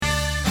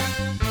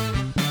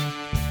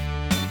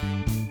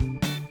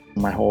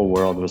my whole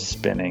world was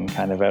spinning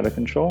kind of out of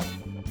control.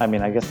 I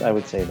mean, I guess I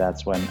would say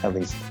that's when at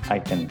least I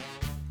can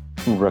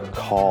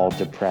recall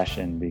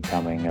depression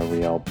becoming a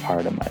real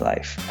part of my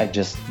life.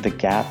 The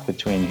gap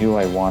between who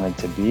I wanted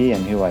to be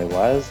and who I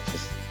was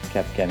just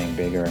kept getting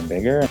bigger and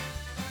bigger.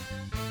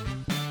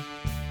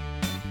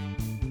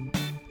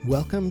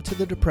 Welcome to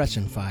the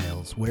Depression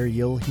Files, where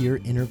you'll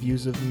hear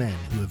interviews of men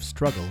who have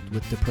struggled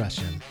with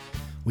depression.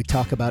 We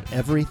talk about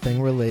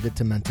everything related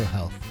to mental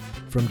health,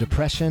 from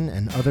depression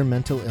and other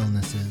mental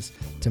illnesses,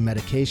 to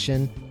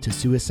medication, to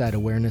suicide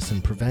awareness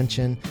and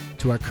prevention,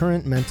 to our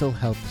current mental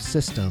health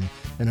system,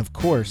 and of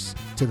course,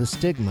 to the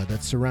stigma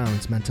that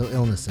surrounds mental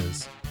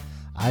illnesses.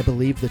 I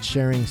believe that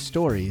sharing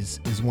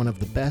stories is one of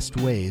the best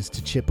ways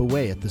to chip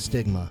away at the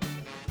stigma.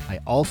 I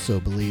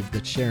also believe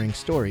that sharing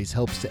stories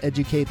helps to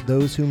educate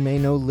those who may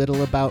know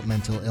little about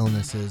mental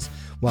illnesses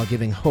while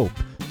giving hope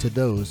to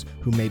those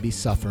who may be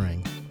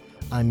suffering.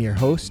 I'm your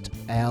host,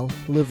 Al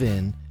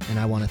Levin, and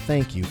I want to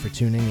thank you for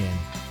tuning in.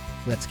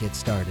 Let's get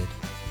started.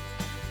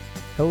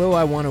 Hello,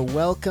 I want to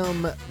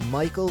welcome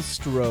Michael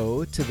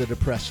Stroh to the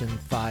Depression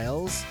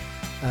Files.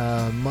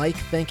 Mike,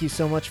 thank you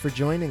so much for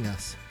joining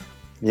us.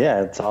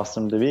 Yeah, it's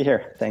awesome to be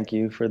here. Thank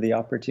you for the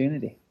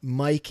opportunity.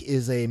 Mike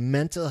is a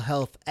mental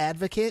health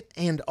advocate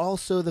and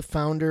also the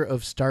founder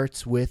of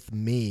Starts With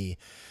Me.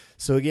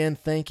 So again,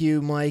 thank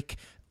you, Mike.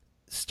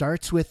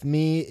 Starts With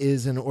Me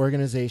is an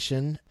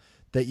organization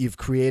that you've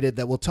created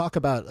that we'll talk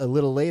about a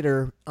little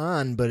later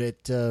on, but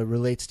it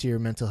relates to your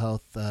mental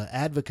health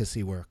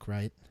advocacy work,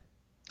 right?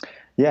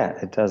 Yeah,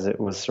 it does. It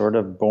was sort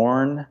of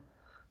born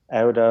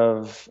out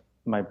of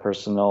my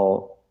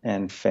personal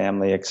and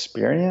family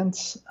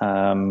experience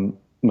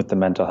with the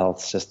mental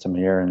health system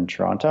here in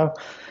Toronto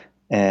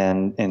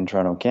and in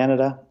Toronto,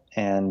 Canada.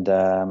 And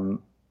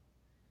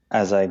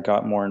as I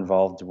got more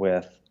involved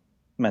with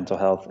mental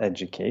health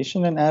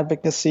education and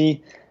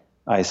advocacy,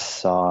 I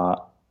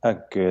saw a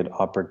good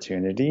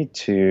opportunity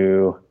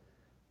to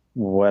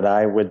what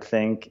I would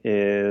think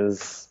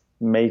is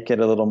make it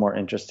a little more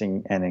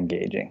interesting and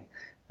engaging.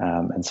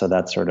 And so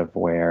that's sort of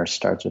where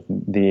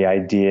the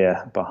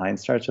idea behind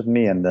Starts With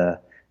Me and the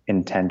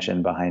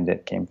intention behind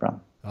it came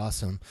from.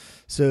 Awesome.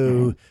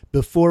 So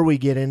before we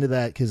get into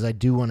that, because I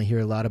do want to hear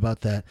a lot about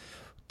that,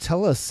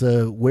 tell us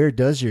where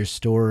does your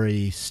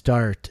story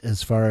start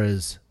as far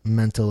as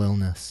mental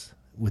illness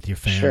with your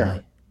family?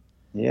 Sure.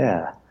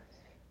 Yeah.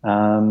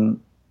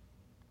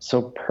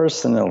 So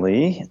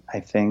personally, I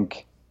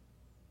think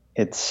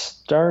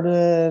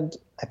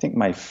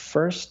my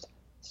first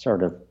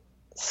sort of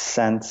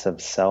sense of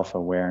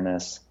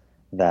self-awareness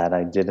that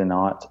I did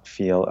not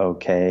feel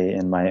okay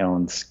in my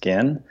own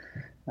skin.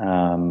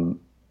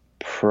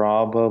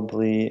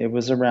 Probably it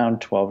was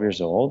around 12 years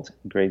old,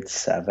 grade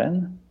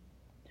 7.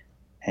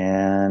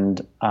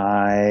 And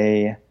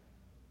I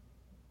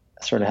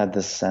sort of had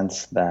this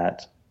sense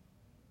that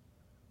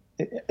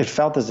it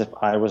felt as if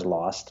I was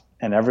lost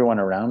and everyone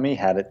around me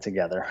had it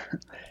together.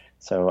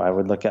 So I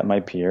would look at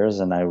my peers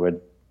and I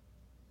would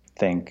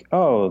think,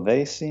 oh,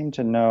 they seem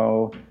to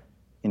know,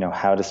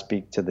 how to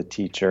speak to the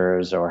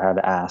teachers or how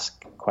to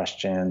ask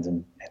questions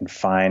and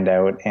find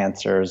out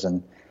answers.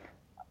 And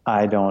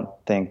I don't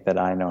think that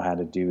I know how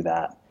to do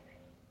that.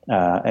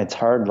 It's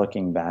hard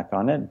looking back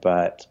on it,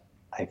 but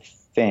I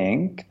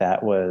think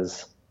that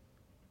was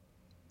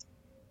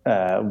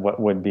what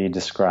would be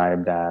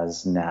described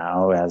as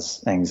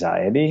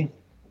anxiety.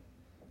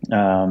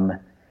 And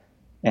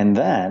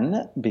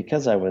then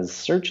because I was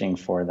searching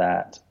for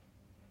that,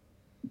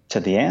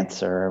 to the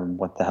answer,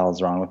 what the hell is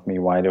wrong with me?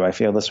 Why do I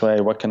feel this way?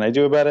 What can I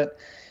do about it?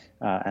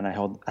 And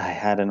I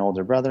had an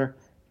older brother.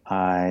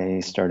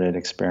 I started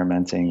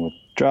experimenting with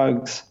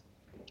drugs.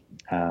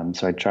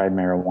 So I tried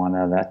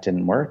marijuana. That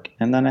didn't work.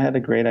 And then I had a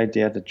great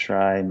idea to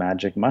try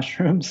magic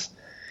mushrooms.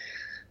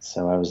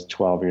 So I was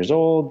 12 years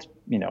old,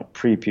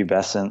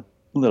 prepubescent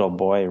little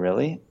boy,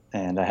 really.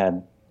 And I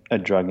had a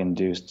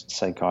drug-induced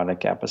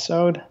psychotic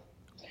episode.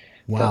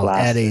 Wow,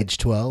 at age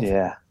 12?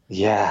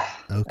 Yeah.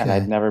 Okay. And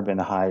I'd never been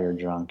high or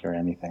drunk or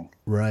anything.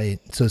 Right.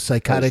 So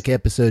psychotic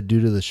episode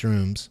due to the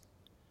shrooms.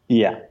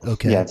 Yeah.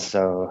 Okay. Yeah.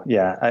 So,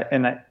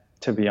 yeah.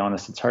 To be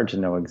honest, it's hard to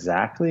know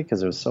exactly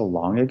because it was so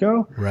long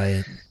ago.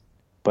 Right.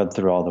 But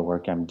through all the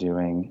work I'm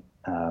doing,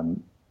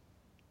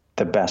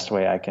 the best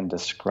way I can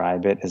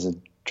describe it is a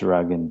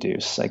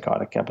drug-induced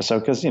psychotic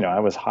episode. Because, I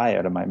was high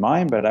out of my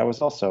mind, but I was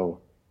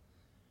also,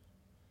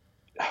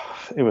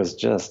 it was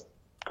just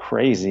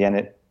crazy. And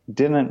it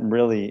didn't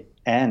really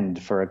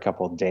end for a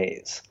couple of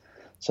days.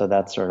 So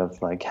that's sort of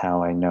like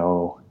how I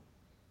know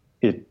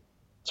it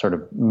sort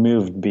of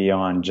moved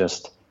beyond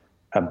just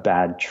a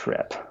bad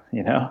trip,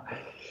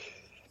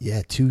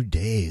 Yeah, 2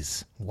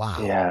 days. Wow.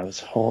 Yeah, it was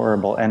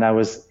horrible. And I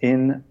was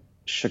in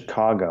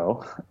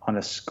Chicago on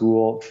a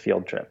school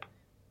field trip.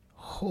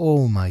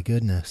 Oh my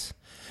goodness.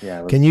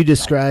 Yeah. Can you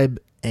describe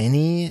do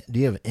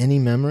you have any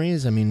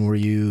memories? I mean, were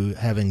you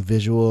having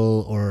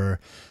visual or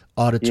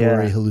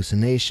auditory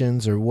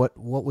hallucinations or what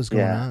was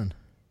going on?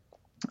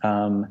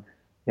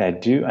 Yeah, I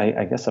do.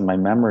 I guess my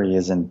memory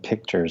is in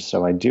pictures.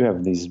 So I do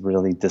have these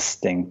really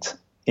distinct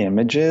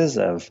images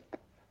of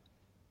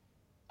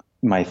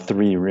my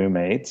three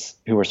roommates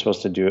who were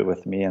supposed to do it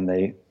with me, and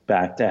they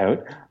backed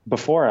out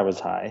before I was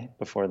high,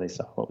 before they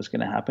saw what was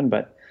going to happen.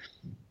 But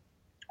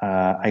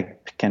I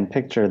can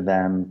picture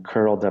them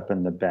curled up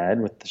in the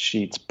bed with the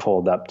sheets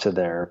pulled up to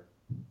their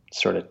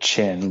sort of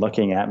chin,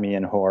 looking at me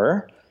in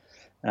horror.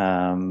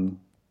 And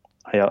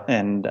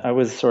I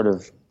was sort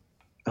of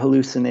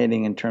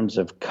hallucinating in terms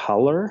of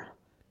color.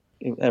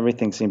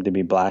 Everything seemed to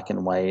be black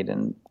and white,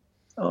 and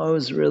it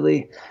was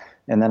really.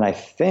 And then I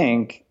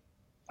think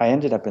I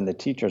ended up in the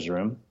teacher's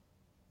room,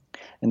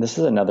 and this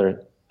is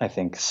another, I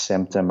think,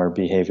 symptom or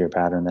behavior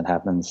pattern that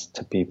happens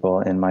to people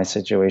in my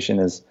situation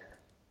is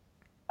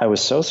I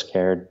was so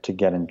scared to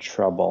get in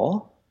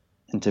trouble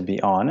and to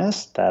be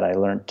honest that I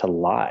learned to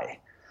lie.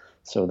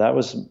 So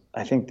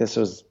I think this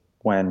was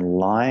when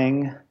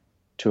lying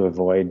to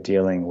avoid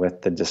dealing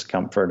with the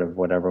discomfort of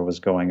whatever was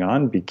going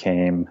on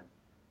became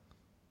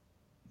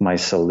my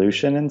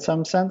solution in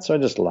some sense. So I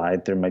just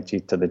lied through my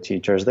teeth to the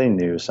teachers. They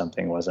knew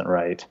something wasn't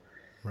right.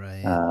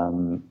 Right.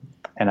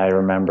 And I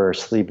remember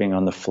sleeping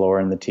on the floor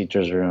in the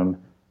teacher's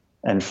room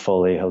and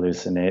fully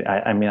hallucinate.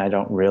 I mean, I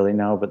don't really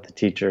know, but the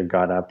teacher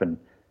got up and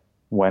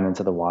went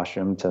into the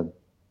washroom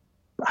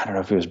I don't know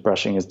if he was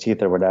brushing his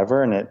teeth or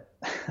whatever. And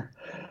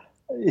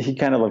he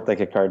kind of looked like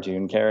a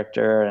cartoon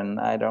character, and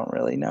I don't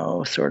really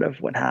know sort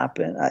of what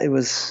happened.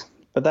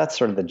 But that's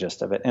sort of the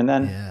gist of it. And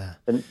then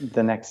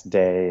the next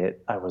day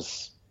I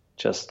was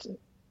just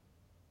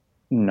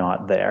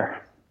not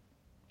there.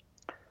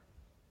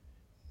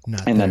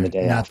 Then the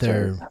day after,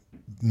 there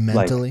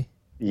mentally?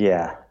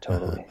 Yeah,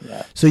 totally.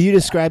 Yeah. So you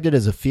described it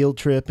as a field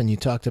trip, and you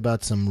talked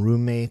about some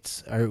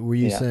roommates. Were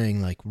you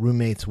saying like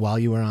roommates while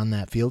you were on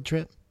that field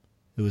trip?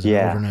 It was an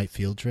overnight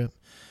field trip?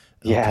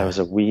 Okay. Yeah, it was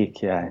a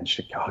week, in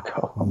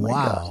Chicago. Oh my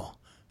God.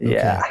 Okay.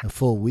 Yeah. A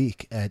full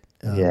week at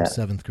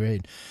 7th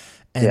grade.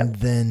 And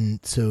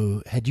then,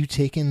 so had you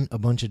taken a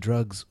bunch of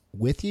drugs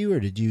with you, or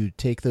did you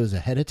take those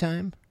ahead of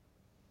time?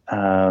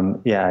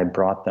 I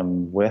brought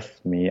them with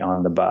me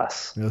on the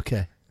bus.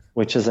 Okay.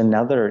 Which is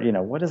another,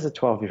 what is a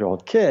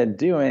 12-year-old kid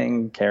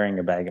doing carrying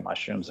a bag of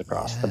mushrooms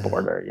across the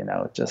border?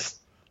 Just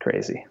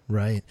crazy.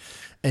 Right.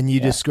 And you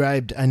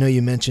described, I know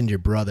you mentioned your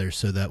brother,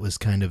 so that was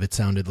it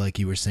sounded like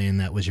you were saying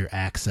that was your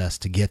access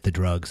to get the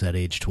drugs at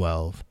age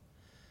 12.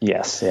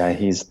 Yes. Yeah.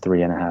 He's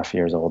 3.5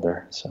 years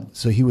older.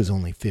 So he was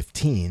only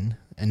 15,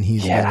 and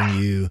he's getting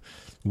you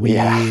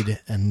weed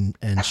and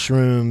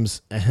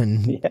shrooms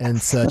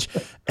and such.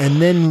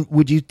 And then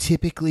would you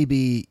typically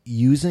be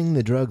using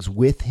the drugs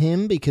with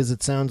him? Because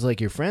it sounds like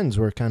your friends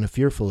were kind of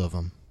fearful of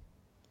him.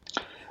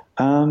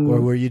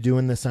 Or were you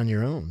doing this on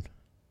your own?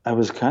 I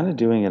was kind of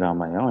doing it on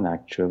my own,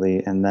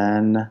 actually. And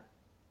then,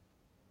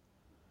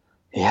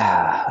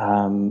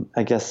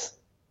 I guess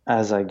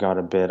as I got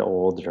a bit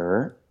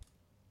older,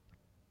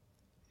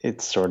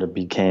 it sort of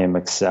became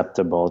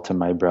acceptable to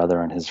my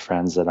brother and his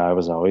friends that I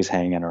was always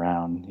hanging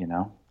around,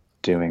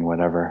 doing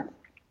whatever.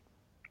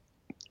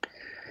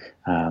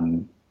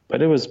 But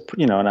it was,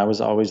 and I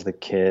was always the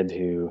kid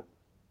who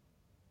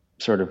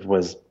sort of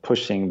was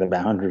pushing the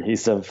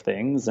boundaries of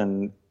things.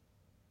 And,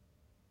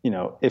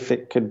 if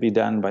it could be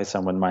done by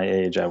someone my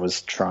age, I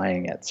was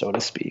trying it, so to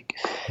speak.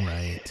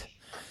 Right.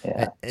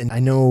 Yeah. And I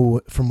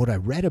know from what I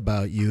read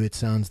about you, it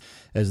sounds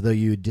as though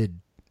you did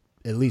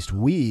at least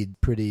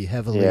weed pretty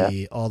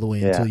heavily all the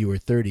way until you were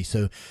 30.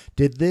 So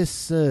did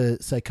this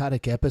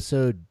psychotic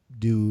episode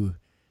do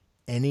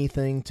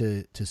anything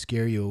to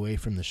scare you away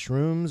from the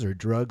shrooms or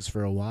drugs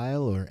for a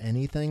while or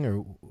anything?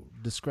 Or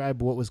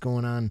describe what was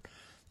going on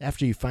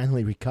after you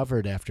finally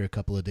recovered after a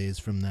couple of days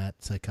from that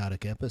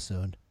psychotic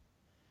episode.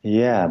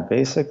 Yeah,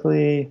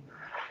 basically,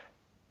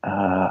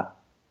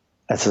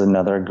 that's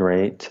another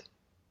great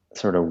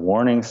sort of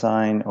warning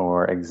sign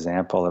or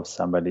example of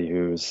somebody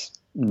who's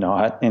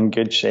not in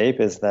good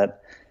shape is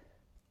that,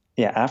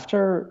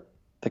 after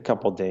the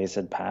couple days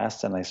had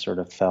passed and I sort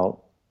of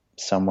felt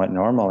somewhat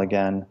normal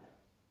again,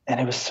 and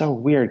it was so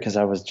weird because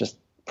I was just,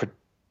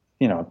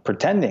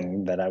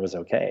 pretending that I was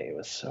okay. It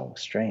was so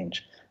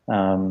strange.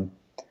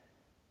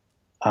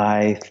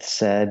 I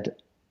said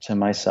to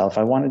myself,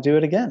 I want to do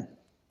it again.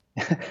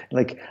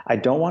 Like, I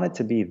don't want it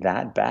to be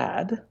that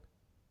bad,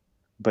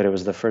 but it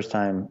was the first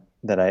time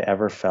that I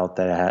ever felt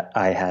that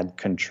I had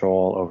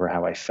control over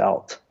how I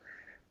felt.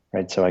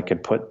 Right. So I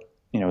could put,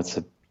 it's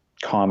a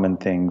common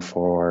thing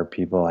for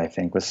people, I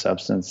think, with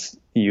substance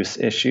use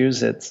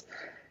issues. It's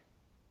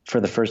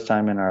for the first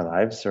time in our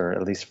lives, or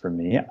at least for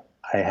me,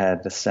 I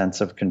had a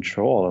sense of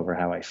control over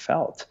how I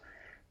felt.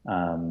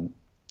 And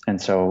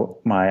so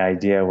my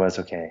idea was,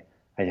 okay,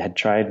 I had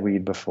tried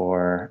weed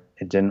before,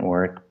 it didn't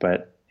work,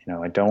 but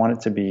I don't want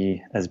it to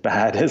be as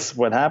bad as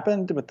what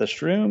happened with the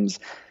shrooms.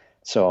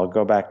 So I'll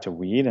go back to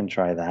weed and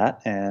try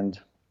that. And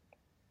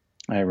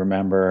I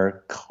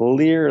remember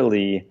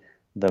clearly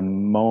the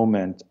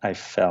moment I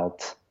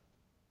felt,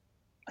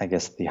 I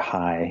guess, the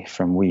high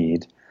from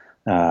weed.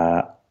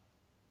 And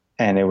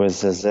it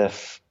was as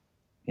if,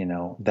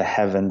 the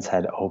heavens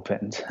had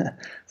opened.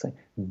 It's like,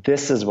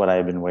 this is what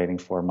I've been waiting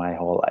for my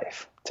whole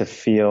life, to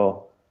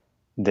feel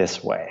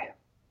this way.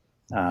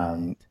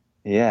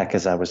 Yeah,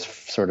 because I was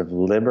sort of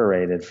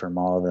liberated from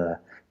all the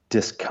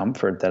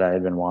discomfort that I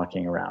had been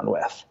walking around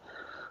with.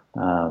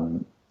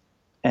 Um,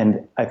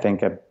 and I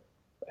think a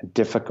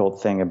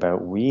difficult thing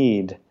about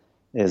weed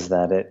is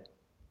that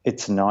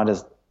it's not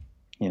as,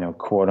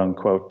 quote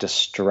unquote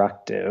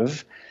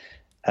destructive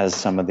as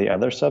some of the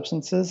other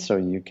substances. So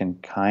you can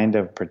kind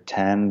of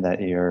pretend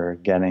that you're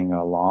getting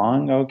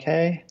along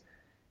okay.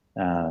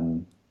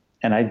 Um,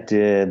 and I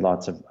did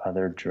lots of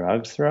other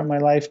drugs throughout my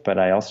life, but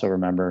I also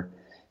remember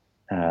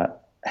uh,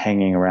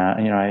 hanging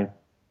around. I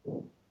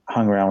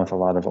hung around with a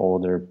lot of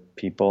older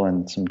people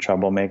and some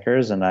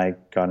troublemakers, and I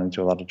got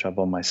into a lot of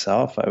trouble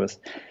myself. I was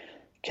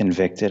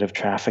convicted of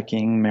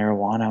trafficking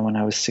marijuana when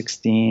I was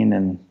 16,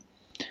 and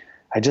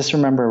I just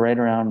remember right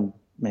around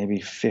maybe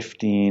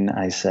 15,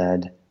 I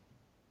said,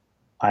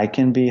 I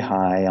can be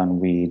high on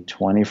weed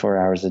 24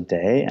 hours a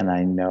day, and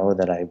I know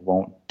that I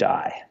won't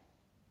die.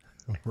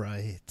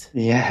 Right.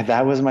 Yeah,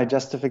 that was my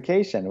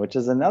justification, which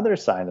is another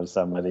sign of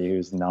somebody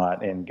who's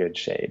not in good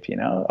shape,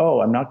 Oh,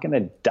 I'm not going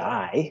to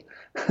die.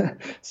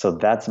 So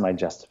that's my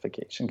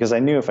justification. Because I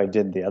knew if I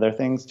did the other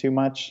things too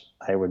much,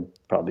 I would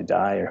probably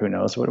die, or who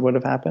knows what would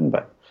have happened.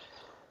 But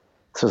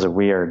this was a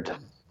weird.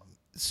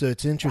 So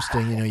it's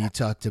interesting, you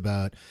talked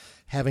about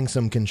having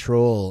some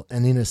control,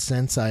 and in a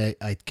sense I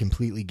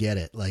completely get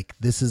it. Like,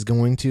 this is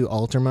going to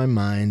alter my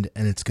mind,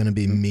 and it's going to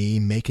be me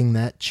making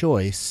that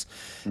choice,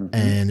 Mm-hmm.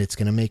 and it's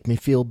going to make me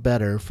feel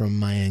better from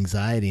my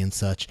anxiety and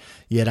such.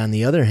 Yet on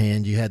the other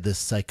hand, you had this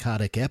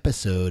psychotic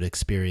episode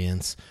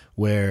experience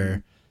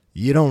where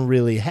you don't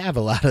really have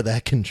a lot of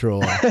that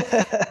control.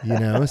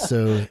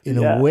 So in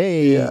a Yeah,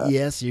 way, yeah.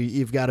 yes,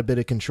 you've got a bit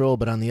of control,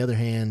 but on the other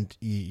hand,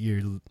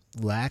 you're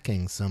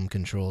lacking some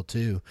control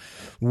too.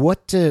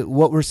 What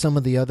were some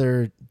of the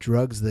other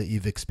drugs that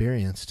you've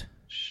experienced?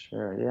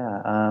 Sure,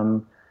 yeah.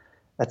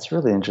 That's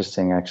really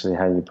interesting, actually,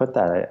 how you put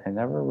that. I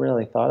never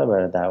really thought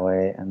about it that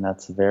way, and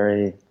that's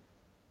very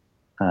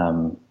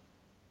um,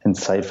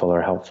 insightful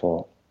or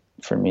helpful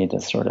for me to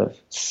sort of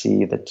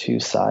see the two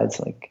sides.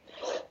 Like,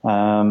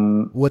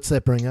 What's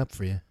that bring up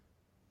for you?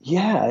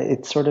 yeah,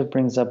 it sort of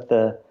brings up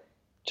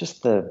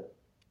just the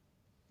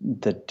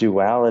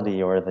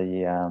duality, or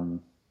the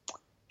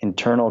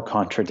internal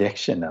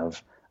contradiction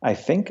of, I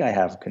think I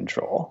have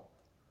control,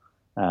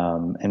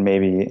 and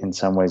maybe in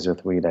some ways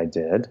with weed I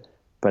did,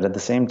 but at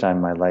the same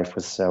time my life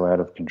was so out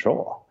of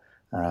control.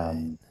 Right.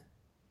 Um,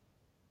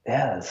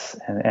 yes,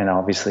 and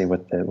obviously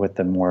with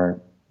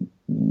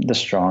the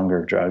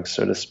stronger drugs,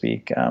 so to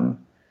speak,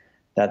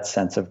 that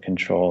sense of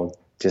control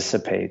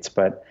dissipates.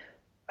 But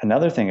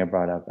another thing I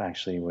brought up,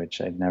 actually,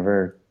 which I'd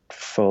never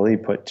fully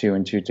put two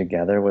and two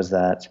together, was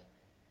that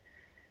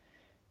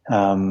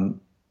um,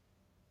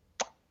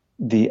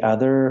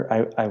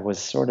 I was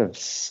sort of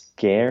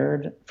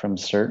scared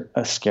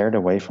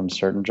away from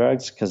certain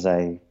drugs because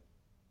I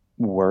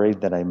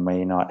worried that I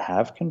may not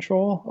have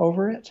control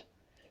over it.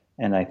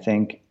 And I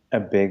think a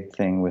big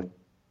thing with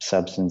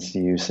substance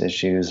use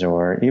issues,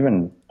 or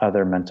even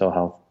other mental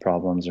health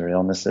problems or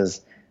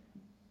illnesses,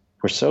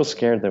 we're so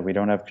scared that we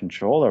don't have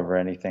control over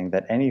anything,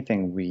 that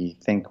anything we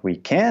think we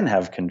can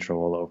have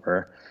control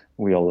over,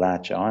 we'll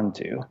latch on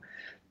to.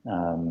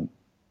 Um,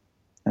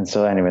 and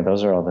so anyway,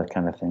 those are all the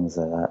kind of things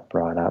that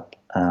brought up.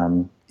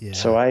 So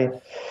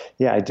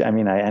Yeah. I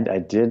mean, I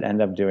did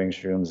end up doing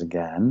shrooms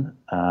again,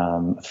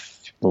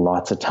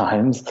 lots of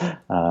times.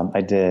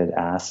 I did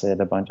acid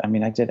a bunch. I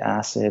mean, I did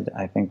acid,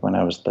 I think when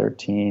I was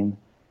 13,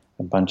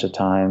 a bunch of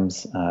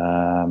times.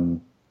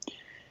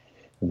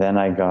 Then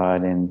I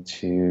got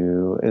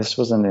into, this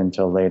wasn't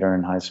until later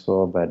in high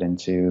school, but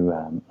into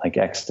like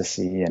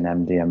ecstasy and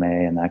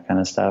MDMA and that kind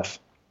of stuff.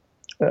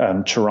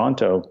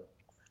 Toronto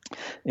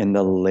in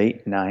the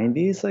late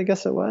 90s, I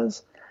guess it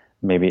was,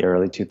 maybe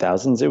early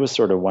 2000s, it was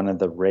sort of one of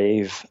the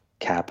rave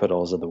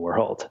capitals of the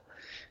world.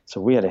 So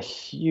we had a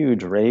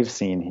huge rave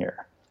scene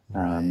here.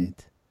 Right.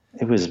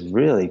 It was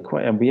really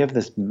quite, and we have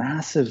this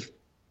massive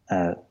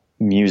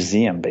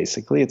museum,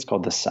 basically. It's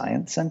called the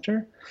Science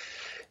Center,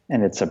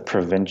 and it's a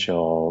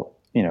provincial,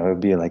 it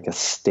would be like a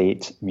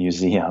state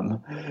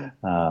museum.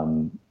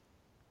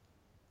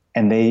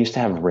 And they used to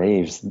have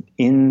raves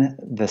in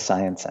the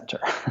Science Center.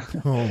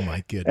 Oh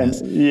my goodness.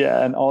 And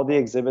yeah, and all the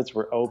exhibits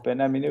were open.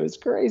 I mean, it was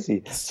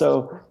crazy.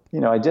 So,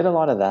 I did a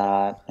lot of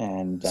that.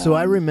 And So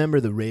I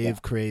remember the yeah.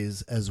 rave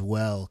craze as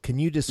well. Can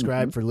you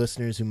describe Mhm. for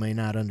listeners who may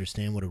not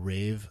understand what a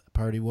rave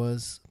party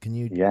was? Can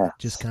you just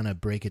Yes, kind of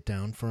break it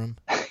down for them?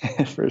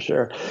 for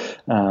sure.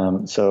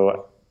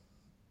 So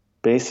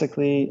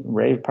basically,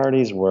 rave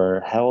parties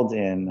were held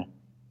in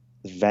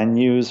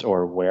venues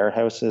or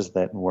warehouses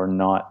that were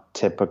not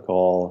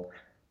typical,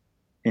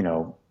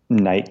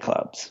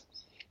 nightclubs.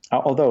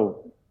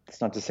 Although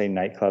it's not to say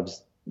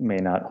nightclubs may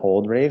not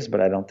hold raves, but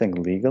I don't think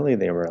legally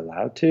they were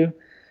allowed to.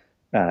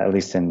 At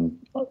least in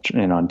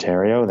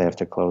Ontario, they have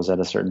to close at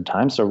a certain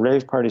time. So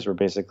rave parties were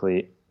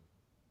basically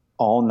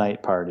all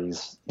night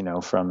parties,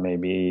 from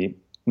maybe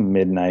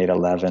midnight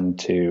 11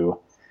 to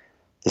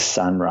the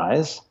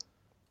sunrise.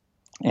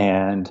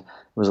 And it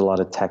was a lot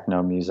of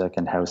techno music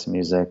and house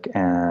music.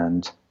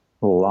 And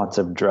lots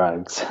of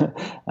drugs,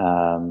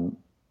 um,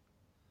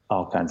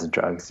 all kinds of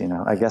drugs.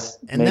 I guess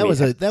And maybe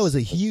that was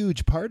a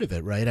huge part of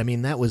it, right? I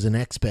mean, that was an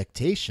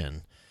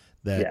expectation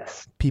that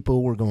yes,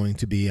 people were going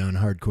to be on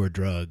hardcore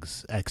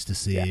drugs, yeah,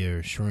 ecstasy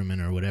or Sherman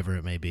or whatever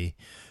it may be.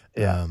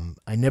 yeah.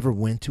 I never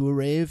went to a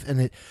rave,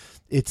 and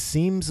it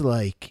seems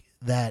like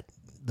that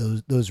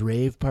those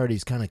rave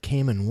parties kind of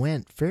came and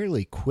went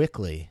fairly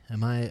quickly.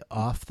 Am I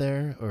off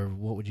there, or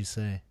what would you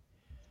say?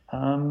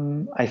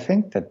 I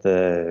think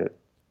that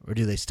Or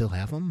do they still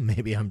have them?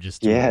 Maybe I'm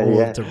just too yeah, old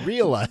yeah, to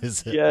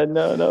realize it. yeah.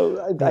 No,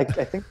 no. I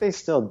think they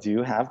still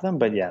do have them,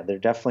 but yeah, they're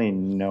definitely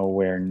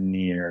nowhere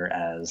near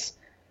as.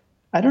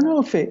 I don't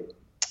know if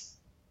it's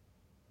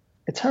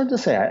hard to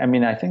say. I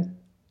mean, I think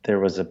there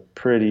was a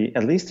pretty,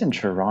 at least in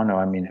Toronto,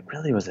 I mean, it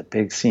really was a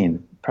big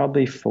scene,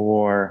 probably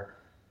for,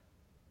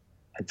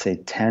 I'd say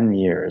 10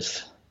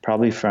 years,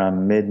 probably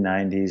from mid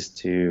 90s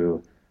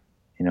to,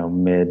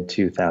 mid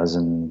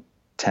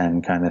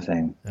 2010 kind of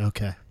thing.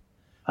 Okay.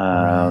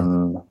 Right.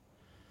 Um,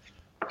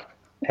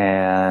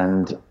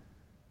 and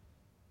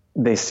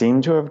they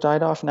seem to have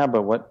died off now,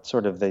 but what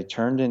sort of they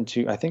turned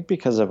into, I think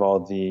because of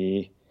all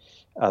the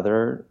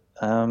other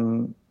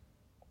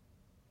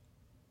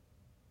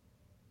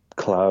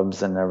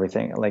clubs and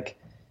everything, like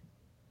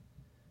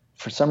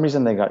for some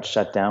reason they got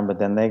shut down, but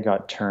then they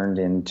got turned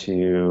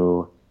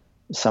into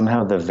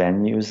somehow the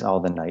venues, all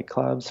the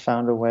nightclubs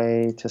found a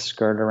way to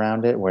skirt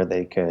around it where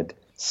they could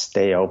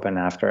stay open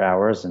after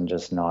hours and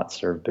just not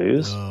serve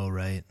booze. Oh,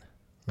 right.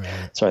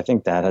 Right. So I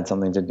think that had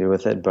something to do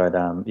with it. But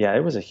yeah,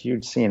 it was a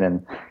huge scene.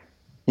 And,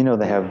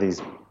 they have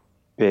these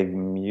big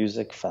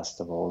music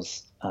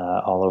festivals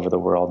all over the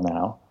world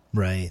now.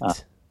 Right.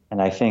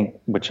 And I think,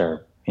 which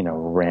are,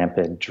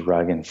 rampant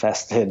drug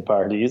infested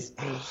parties.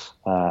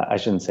 I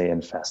shouldn't say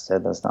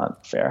infested, that's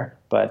not fair.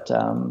 But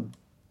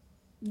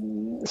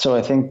so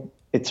I think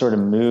it sort of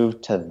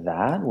moved to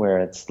that where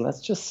it's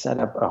let's just set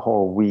up a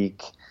whole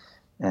week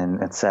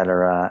and et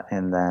cetera,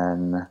 and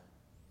then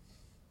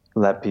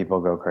let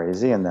people go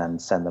crazy and then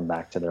send them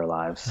back to their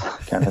lives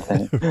kind of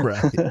thing.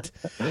 Right.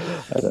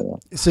 I don't know.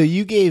 So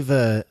you gave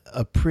a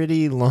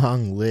pretty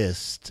long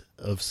list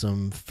of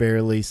some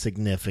fairly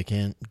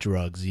significant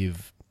drugs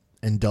you've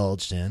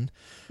indulged in.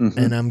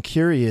 And I'm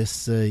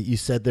curious, you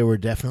said there were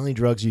definitely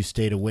drugs you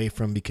stayed away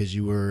from because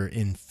you were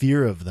in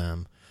fear of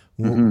them.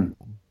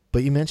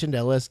 But you mentioned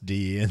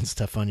LSD and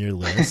stuff on your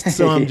list.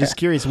 So I'm just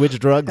curious, which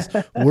drugs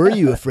were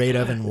you afraid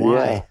of and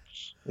why?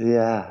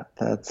 Yeah,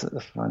 that's a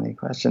funny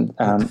question.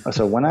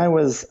 So when I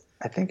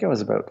think I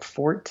was about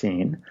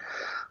 14,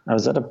 I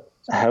was at a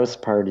house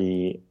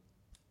party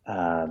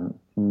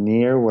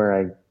near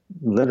where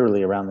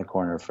literally around the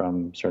corner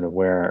from sort of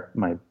where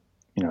I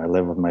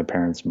lived with my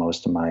parents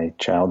most of my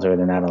childhood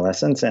and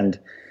adolescence. And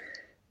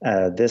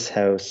this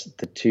house,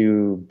 the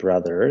two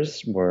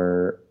brothers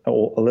were a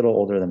little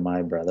older than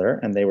my brother,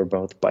 and they were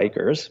both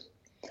bikers.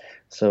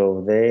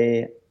 So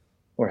they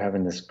were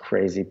having this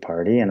crazy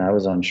party, and I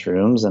was on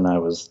shrooms, and I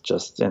was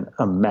just in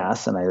a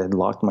mess, and I had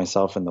locked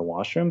myself in the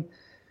washroom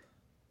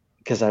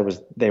because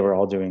they were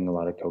all doing a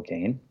lot of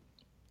cocaine.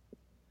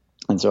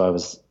 And so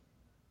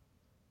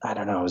I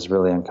don't know, I was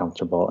really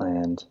uncomfortable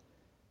and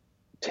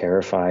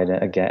terrified.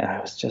 Again,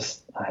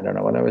 I don't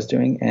know what I was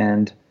doing.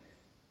 And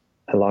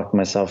I locked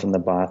myself in the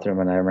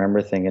bathroom, and I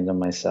remember thinking to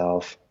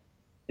myself,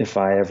 if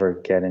I ever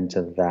get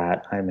into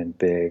that, I'm in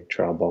big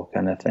trouble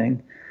kind of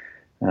thing.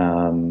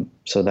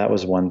 So that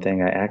was one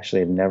thing. I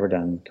actually have never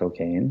done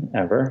cocaine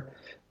ever.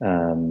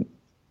 And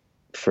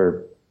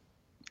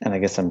I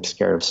guess I'm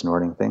scared of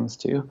snorting things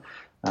too.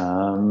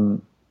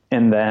 And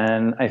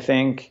then I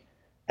think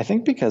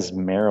because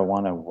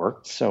marijuana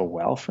worked so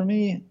well for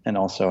me, and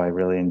also I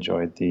really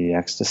enjoyed the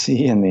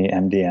ecstasy and the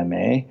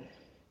MDMA,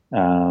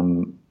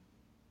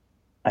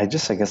 I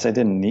guess I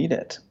didn't need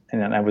it.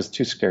 And I was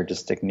too scared to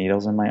stick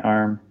needles in my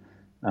arm.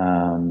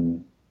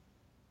 And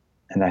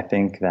I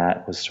think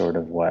that was sort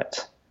of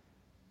what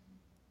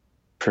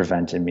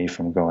prevented me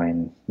from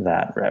going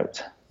that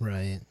route.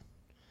 Right.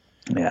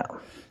 Yeah.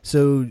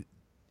 So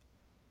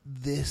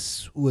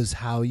this was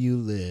how you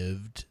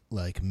lived,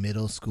 like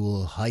middle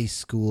school, high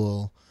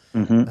school,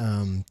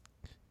 going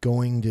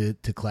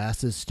to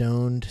classes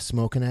stoned,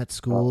 smoking at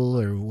school,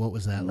 or what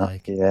was that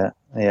like? Yeah.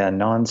 Yeah.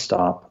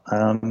 Nonstop.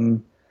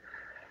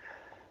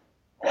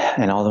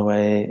 And all the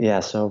way.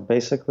 Yeah. So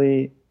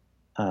basically,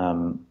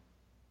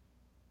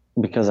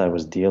 because I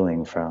was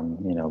dealing from,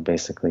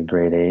 basically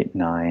grade 8,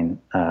 9,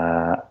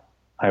 I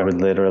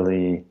would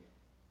literally,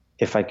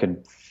 if I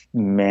could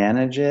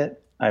manage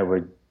it, I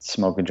would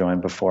smoke a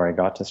joint before I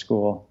got to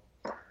school.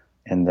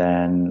 And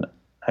then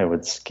I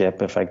would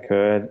skip if I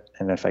could.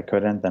 And if I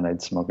couldn't, then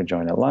I'd smoke a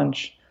joint at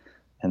lunch.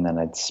 And then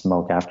I'd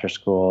smoke after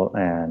school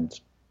and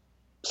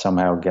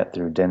somehow get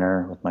through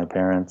dinner with my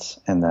parents.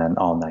 And then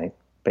all night,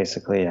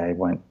 basically, I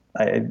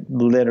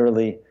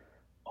literally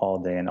all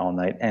day and all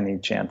night, any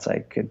chance I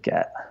could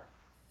get.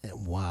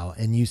 Wow.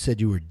 And you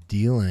said you were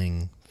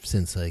dealing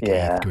since like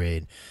Yeah. 8th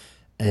grade.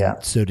 And Yeah.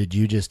 so did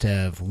you just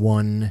have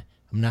one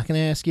I'm not going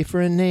to ask you for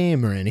a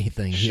name or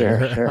anything Sure,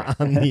 here sure.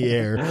 on the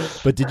air,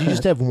 but did you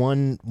just have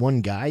one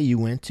guy you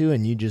went to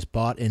and you just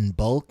bought in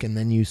bulk and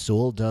then you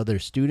sold to other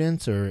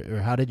students,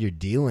 or how did your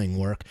dealing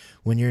work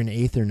when you're in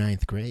eighth or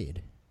ninth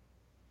grade?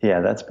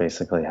 Yeah, that's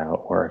basically how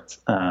it worked.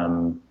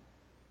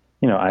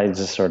 I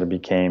just sort of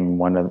became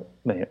one of,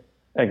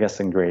 I guess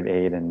in grade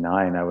 8 and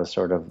 9, I was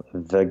sort of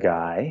the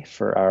guy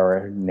for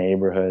our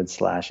neighborhood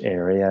slash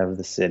area of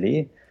the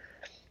city.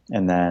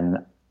 And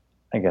then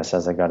I guess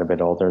as I got a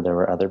bit older, there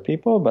were other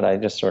people, but I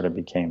just sort of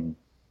became,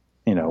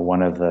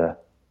 one of the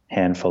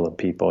handful of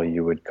people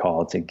you would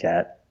call to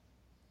get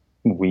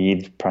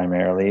weed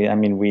primarily. I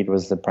mean, weed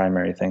was the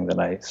primary thing that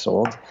I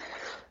sold.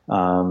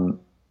 Um,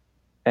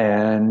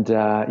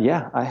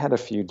 yeah, I had a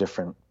few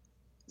different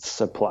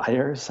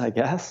suppliers, I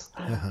guess.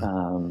 Uh-huh.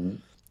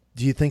 Um,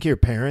 Do you think your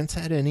parents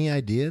had any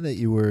idea that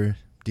you were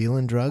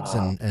dealing drugs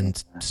uh,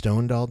 and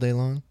stoned all day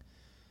long?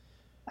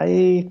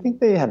 I think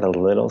they had a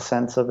little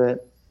sense of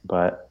it,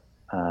 but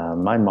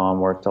my mom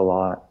worked a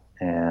lot,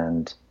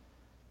 and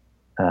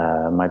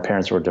my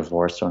parents were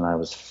divorced when I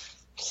was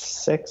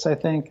 6, I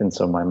think, and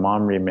so my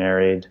mom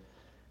remarried,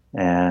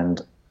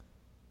 and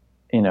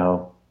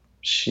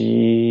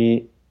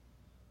she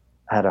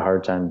had a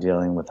hard time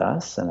dealing with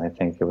us, and I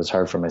think it was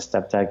hard for my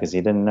stepdad because he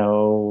didn't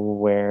know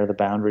where the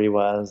boundary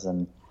was,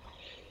 and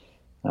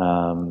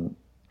um,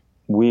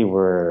 we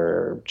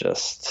were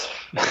just,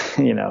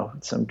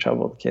 some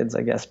troubled kids,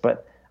 I guess.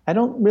 But I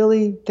don't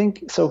really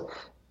think so.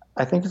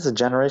 I think it's a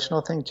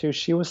generational thing too.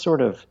 She was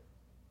sort of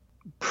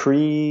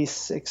pre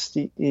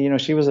 60,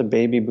 she was a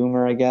baby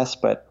boomer, I guess,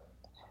 but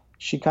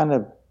she kind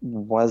of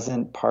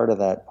wasn't part of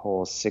that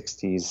whole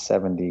 60s,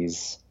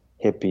 70s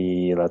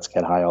hippie, let's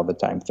get high all the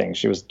time thing.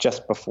 She was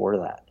just before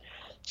that.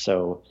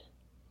 So,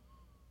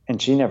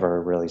 and she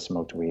never really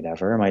smoked weed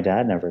ever. My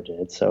dad never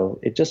did. So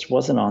it just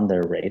wasn't on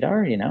their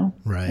radar. And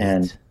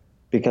Right.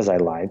 because I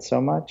lied so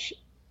much,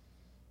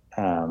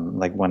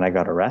 like when I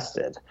got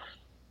arrested,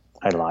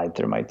 I lied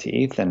through my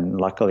teeth. And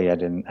luckily I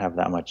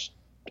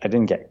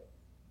didn't get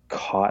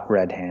caught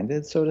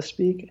red-handed, so to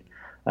speak.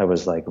 I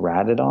was like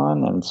ratted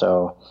on. And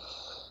so,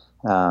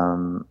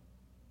 um,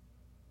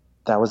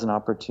 that was an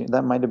opportunity.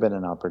 That might have been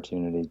an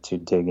opportunity to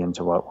dig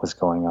into what was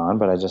going on,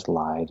 but I just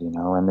lied, and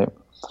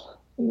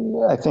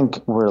I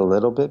think we're a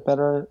little bit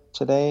better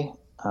today.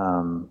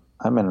 I'm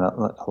in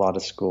a lot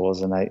of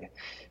schools, and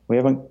we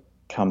haven't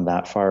come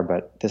that far,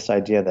 but this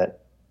idea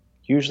that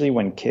usually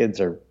when kids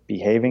are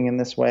behaving in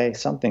this way,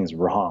 something's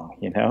wrong,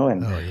 and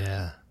Oh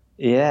yeah.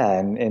 yeah,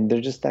 and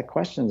there's just that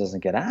question doesn't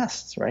get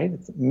asked, right?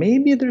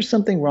 Maybe there's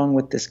something wrong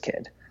with this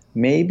kid.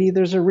 Maybe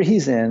there's a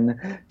reason,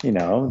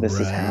 this is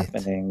Right.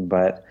 happening,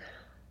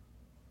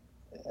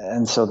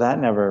 and so that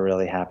never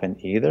really happened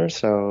either.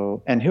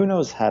 So, and who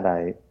knows, had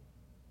I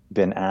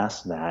been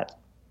asked that,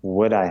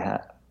 would I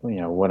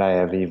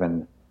have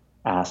even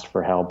asked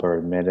for help or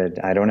admitted?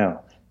 I don't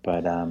know,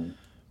 but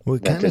Well,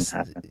 that kind of, didn't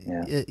happen.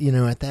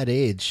 Yeah. at that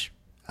age,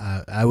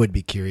 I would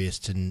be curious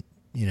to,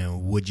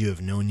 would you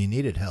have known you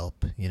needed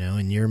help?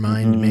 In your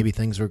mind, Hmm. maybe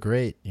things were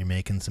great. You're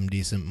making some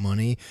decent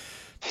money,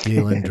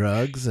 dealing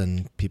drugs,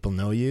 and people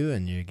know you,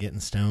 and you're getting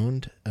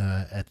stoned.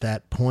 At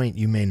that point,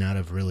 you may not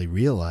have really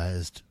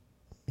realized,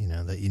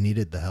 that you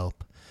needed the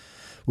help.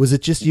 Was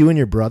it just you and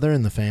your brother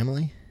in the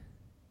family?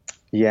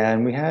 Yeah,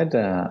 and I had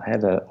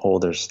an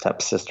older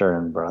stepsister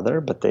and brother,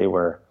 but they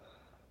were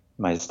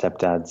my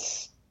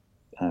stepdad's,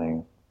 I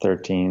think,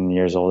 13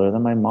 years older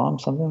than my mom,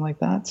 something like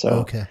that. So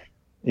Okay.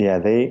 yeah,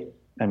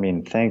 I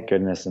mean, thank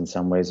goodness in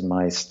some ways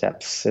my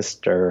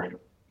stepsister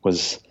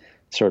was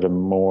sort of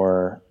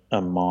more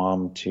a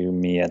mom to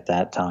me at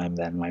that time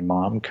than my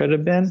mom could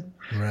have been.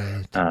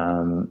 Right.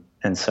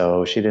 And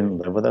so she didn't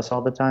live with us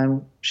all the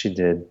time. She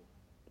did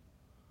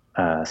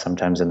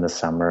sometimes in the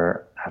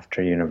summer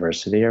after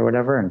university or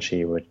whatever, and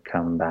she would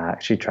come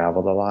back. She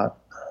traveled a lot.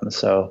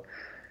 So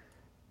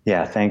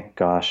yeah, thank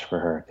gosh for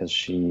her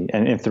because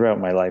and throughout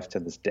my life to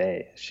this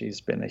day,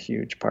 she's been a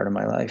huge part of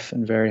my life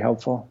and very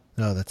helpful.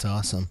 Oh, that's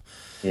awesome.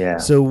 Yeah.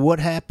 So what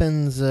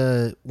happens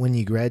when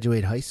you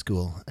graduate high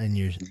school and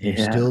you're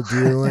Yeah. still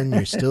dealing,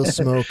 you're still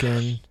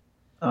smoking?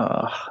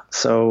 Uh,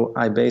 so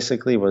I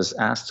basically was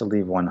asked to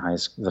leave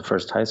the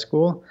first high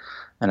school,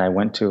 and I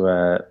went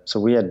to so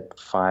we had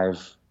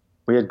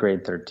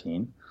grade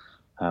 13,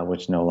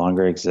 which no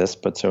longer exists.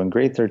 But so in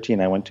grade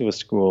 13, I went to a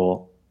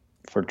school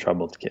for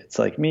troubled kids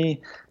like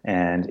me.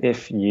 And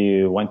if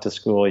you went to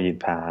school, you'd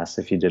pass.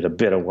 If you did a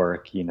bit of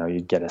work,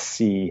 you'd get a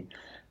C.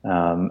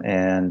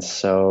 And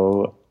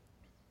so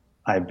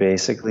I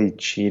basically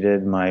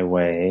cheated my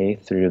way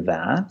through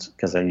that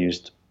because I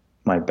used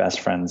my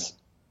best friend's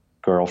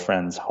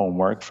girlfriend's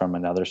homework from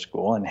another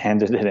school and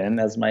handed it in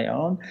as my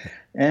own.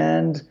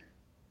 And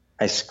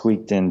I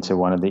squeaked into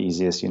one of the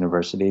easiest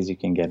universities you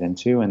can get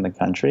into in the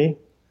country.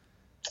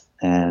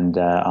 And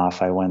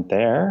off I went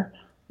there.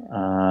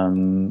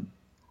 And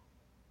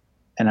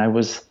I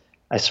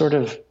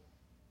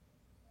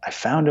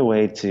found a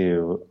way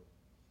to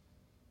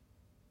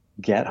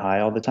get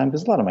high all the time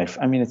because a lot of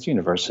it's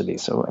university,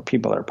 so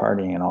people are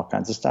partying and all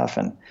kinds of stuff.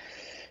 And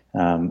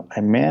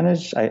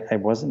I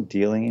wasn't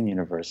dealing in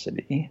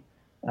university,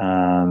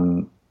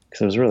 because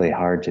it was really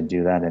hard to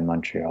do that in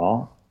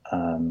Montreal,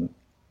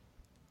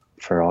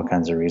 for all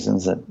kinds of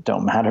reasons that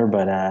don't matter.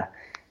 But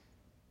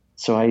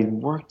so I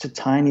worked a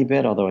tiny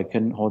bit, although I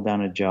couldn't hold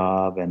down a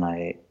job, and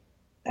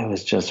it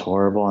was just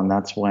horrible. And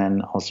that's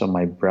when also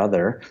my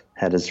brother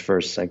had his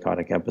first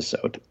psychotic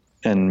episode,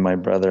 and my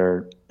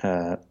brother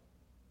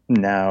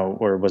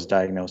was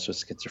diagnosed with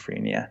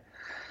schizophrenia.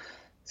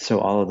 So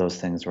all of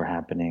those things were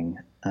happening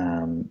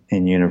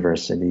in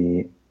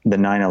university. The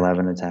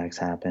 9/11 attacks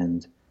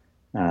happened,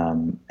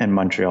 and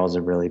Montreal is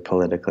a really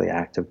politically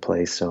active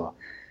place. So,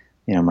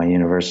 my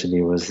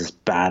university was this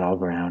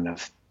battleground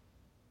of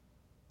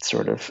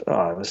it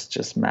was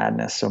just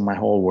madness. So my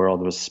whole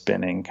world was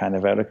spinning kind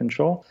of out of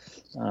control.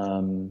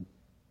 And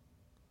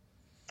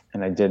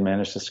I did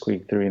manage to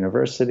squeak through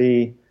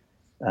university,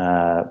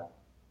 but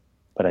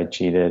I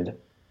cheated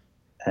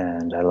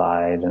and I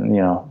lied,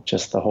 and,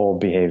 just the whole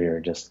behavior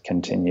just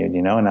continued,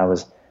 and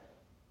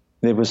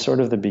it was sort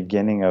of the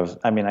beginning of,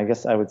 I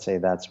guess I would say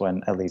that's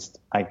when at least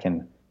I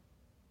can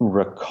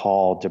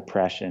recall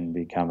depression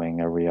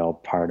becoming a real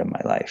part of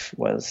my life.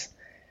 Was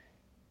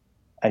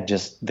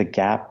the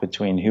gap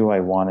between who I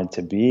wanted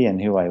to be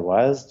and who I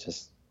was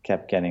just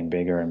kept getting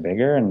bigger and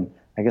bigger. And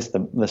I guess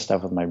the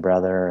stuff with my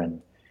brother,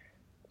 and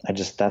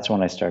that's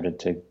when I started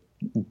to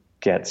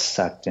get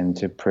sucked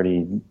into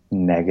pretty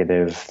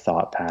negative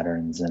thought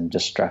patterns and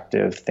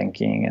destructive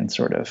thinking, and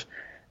sort of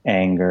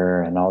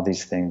anger, and all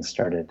these things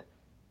started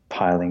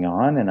piling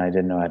on, and I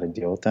didn't know how to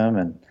deal with them.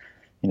 And,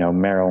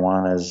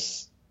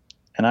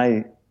 and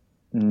I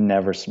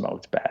never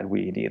smoked bad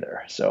weed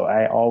either. So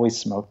I always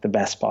smoked the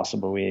best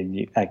possible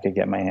weed I could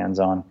get my hands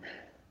on.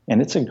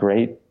 And it's a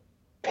great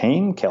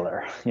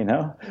painkiller,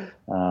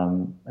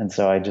 and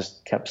so I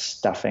just kept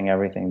stuffing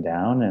everything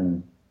down.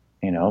 And,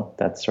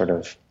 that's sort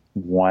of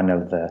one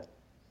of the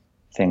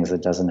things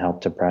that doesn't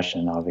help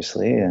depression,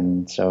 obviously.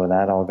 And so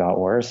that all got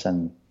worse.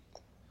 And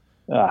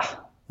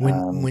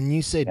when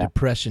you say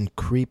depression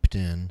creeped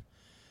in,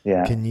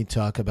 can you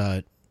talk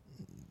about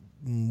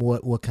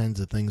what kinds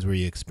of things were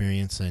you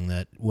experiencing,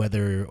 that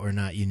whether or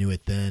not you knew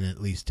it then,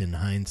 at least in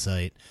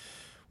hindsight,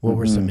 what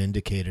were some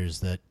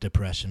indicators that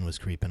depression was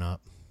creeping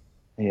up?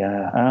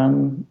 Yeah.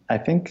 I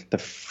think the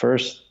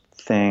first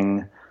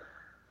thing,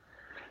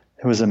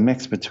 it was a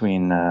mix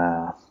between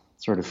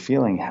sort of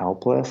feeling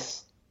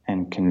helpless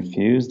and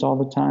confused all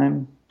the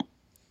time.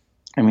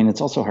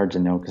 It's also hard to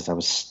know because I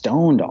was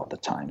stoned all the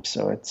time.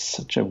 So it's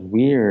such a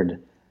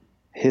weird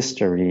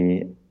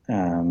history,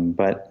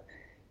 but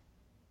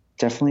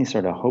definitely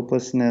sort of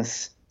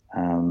hopelessness,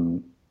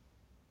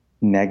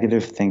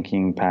 negative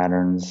thinking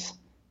patterns.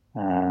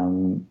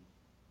 And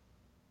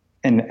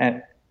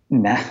now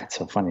it's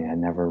so funny. I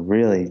never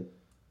really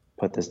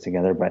put this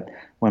together, but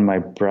when my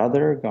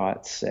brother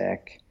got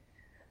sick,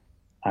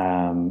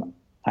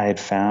 I had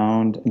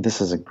found,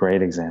 this is a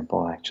great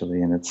example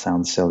actually, and it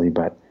sounds silly,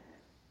 but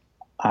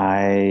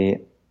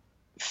I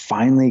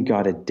finally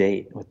got a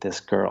date with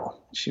this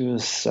girl. She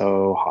was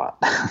so hot.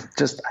 I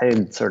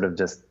had sort of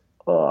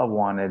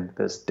wanted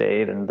this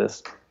date and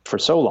this for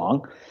so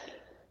long.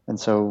 And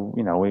so,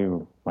 we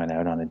went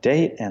out on a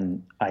date,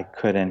 and I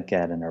couldn't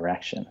get an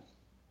erection.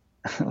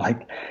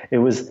 I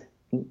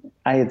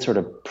had sort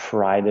of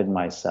prided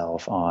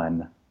myself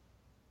on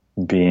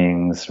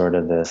being sort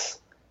of this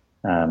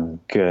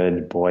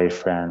good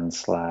boyfriend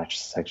 /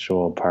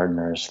 sexual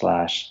partner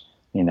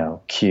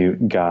 /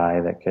 cute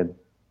guy that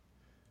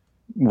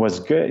was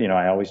good.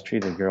 I always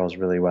treated girls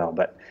really well,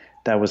 but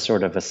that was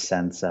sort of a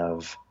sense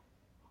of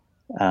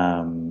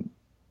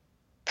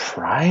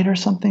pride or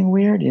something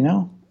weird,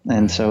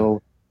 And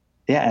so,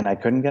 and I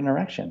couldn't get an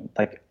erection,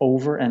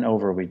 over and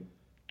over.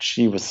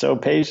 She was so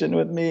patient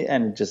with me,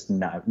 and just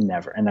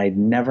never. And I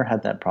never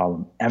had that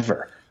problem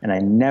ever. And I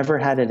never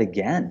had it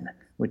again,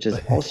 which is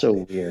also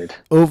weird.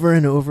 Over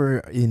and over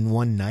in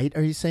one night,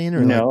 are you saying?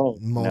 Or no,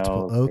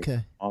 multiple? No,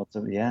 okay.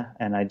 Multiple, yeah.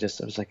 And I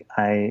was like,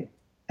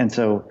 and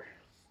so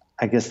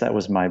I guess that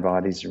was my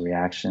body's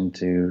reaction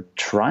to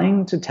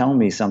trying to tell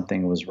me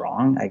something was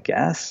wrong, I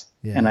guess.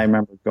 Yeah. And I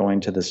remember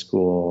going to the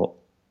school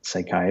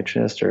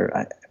psychiatrist, or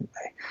I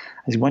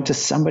went to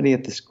somebody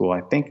at the school. I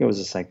think it was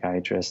a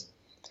psychiatrist.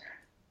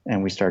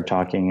 And we started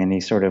talking, and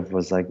he sort of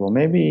was like, well,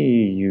 maybe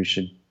you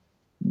should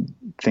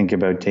think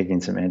about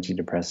taking some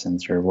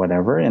antidepressants or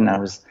whatever. And I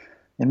was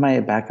in my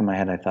back of my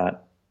head, I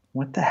thought,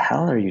 what the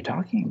hell are you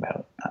talking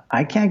about?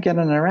 I can't get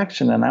an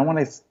erection, and I want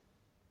to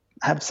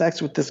have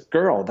sex with this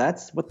girl.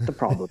 That's what the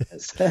problem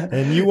is.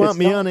 And you want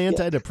me on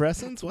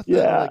antidepressants? What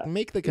the hell?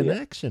 Make the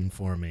connection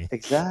for me.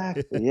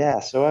 Exactly.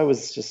 Yeah. So I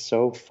was just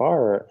so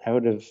far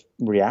out of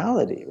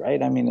reality, right?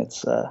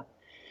 It's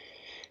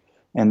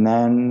and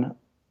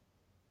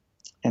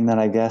then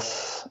I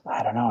guess,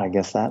 I don't know, I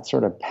guess that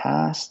sort of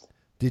passed.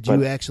 Did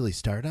you actually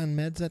start on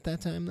meds at that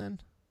time then?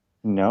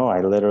 No,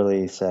 I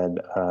literally said,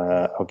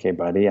 okay,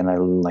 buddy. And I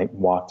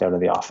walked out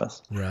of the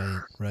office.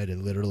 Right. It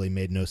literally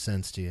made no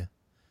sense to you.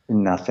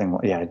 Nothing.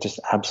 Yeah,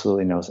 just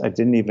absolutely no. I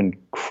didn't even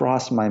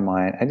cross my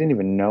mind. I didn't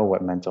even know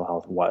what mental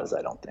health was,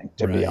 I don't think,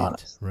 to be Right,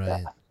 honest. Yeah.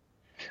 right.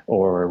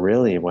 Or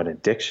really what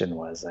addiction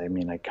was. I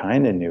mean, I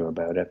kind of knew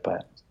about it,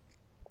 but,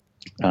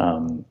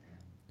 um,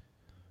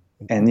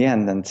 and yeah,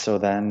 and then, so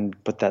then,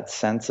 but that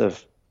sense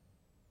of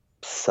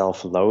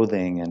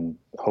self-loathing and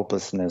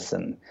hopelessness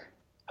and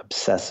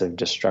obsessive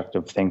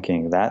destructive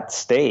thinking, that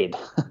stayed.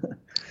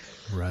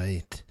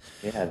 Right.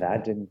 Yeah,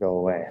 that didn't go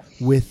away.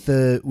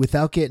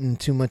 Without getting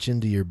too much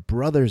into your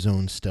brother's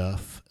own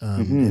stuff,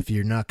 Hmm. if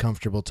you're not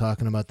comfortable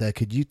talking about that,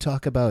 could you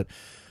talk about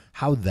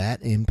how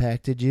that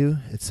impacted you?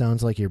 It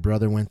sounds like your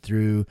brother went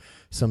through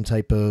some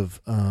type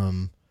of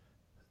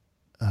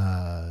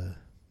uh,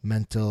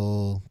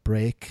 mental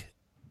break,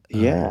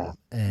 Yeah.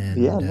 Yeah,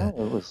 and no,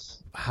 it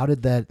was, how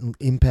did that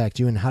impact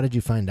you, and how did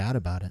you find out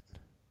about it?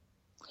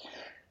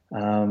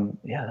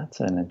 yeah, that's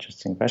an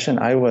interesting question.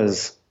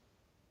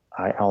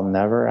 I'll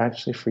never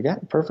actually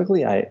forget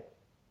perfectly.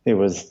 It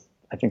was,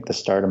 I think, the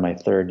start of my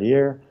third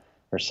year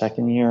or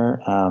second year,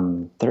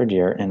 third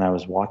year, and I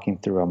was walking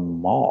through a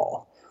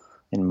mall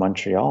in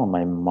Montreal, and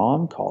my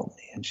mom called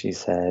me and she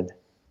said,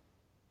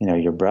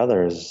 your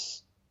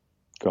brother's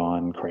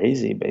gone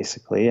crazy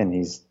basically, and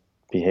he's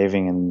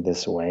behaving in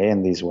this way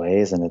and these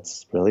ways, and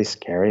it's really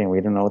scary, and we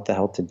don't know what the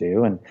hell to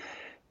do. And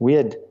we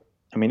had,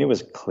 I mean, it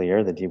was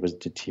clear that he was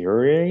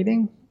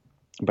deteriorating,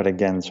 but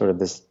again, sort of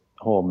this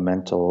whole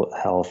mental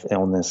health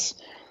illness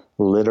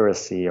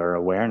literacy or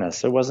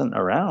awareness, it wasn't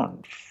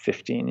around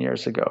 15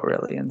 years ago,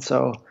 really. And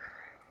so,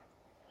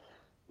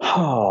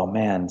 oh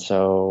man,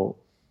 so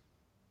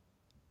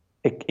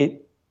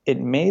it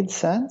made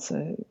sense.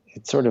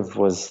 It sort of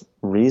was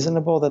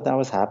reasonable that that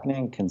was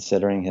happening,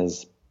 considering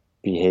his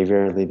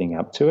behavior leading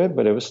up to it,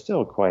 but it was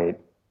still quite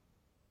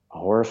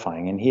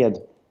horrifying. And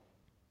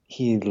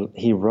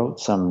he wrote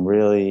some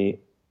really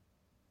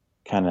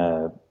kind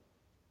of,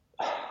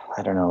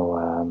 I don't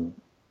know,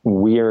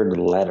 weird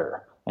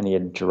letter, and he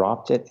had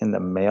dropped it in the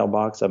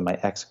mailbox of my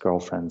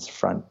ex-girlfriend's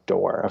front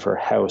door of her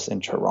house in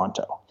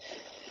Toronto.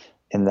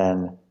 And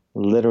then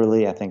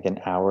literally, I think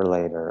an hour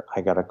later, I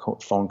got a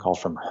phone call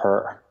from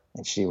her,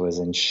 and she was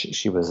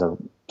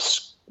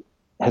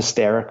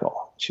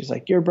hysterical. She's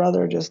like, "Your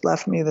brother just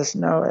left me this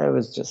note." It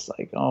was just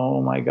like,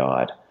 oh my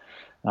God.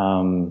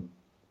 Um,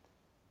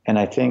 and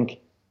I think,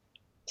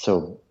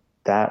 so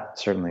that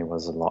certainly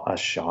was a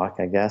shock,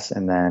 I guess.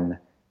 And then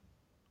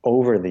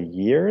over the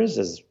years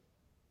is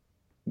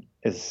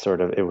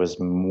sort of, it was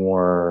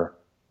more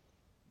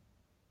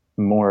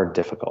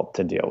difficult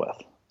to deal with,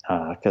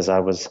 because I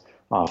was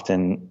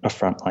often a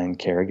frontline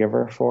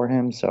caregiver for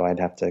him, so I'd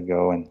have to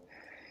go and,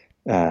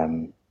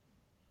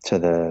 to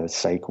the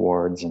psych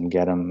wards and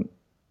get him,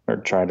 or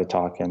try to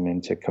talk him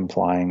into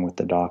complying with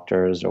the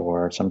doctors,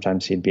 or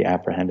sometimes he'd be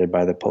apprehended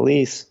by the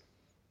police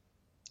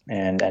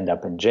and end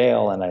up in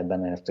jail, and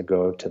then I have to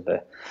go to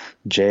the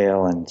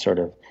jail and sort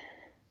of,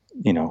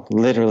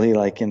 literally,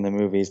 like in the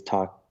movies,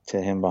 talk to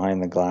him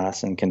behind the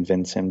glass and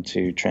convince him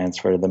to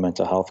transfer to the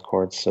mental health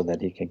courts so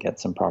that he could get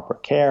some proper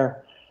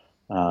care.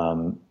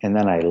 And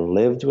then I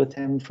lived with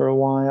him for a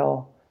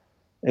while.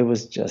 It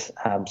was just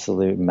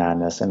absolute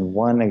madness. And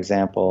one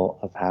example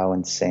of how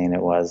insane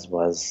it was,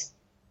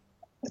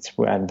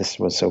 this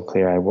was so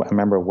clear. I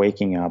remember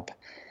waking up,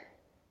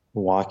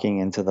 walking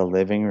into the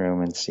living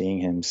room and seeing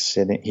him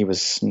sitting. He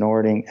was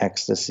snorting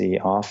ecstasy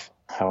off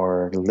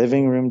our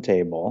living room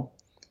table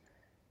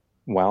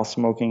while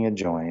smoking a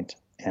joint,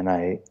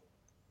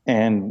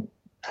 and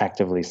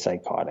actively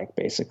psychotic,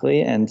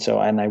 basically. And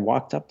I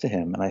walked up to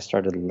him and I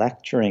started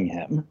lecturing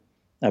him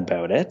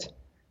about it.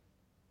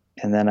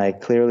 And then I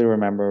clearly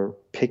remember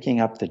picking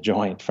up the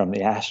joint from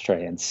the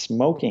ashtray and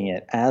smoking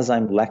it as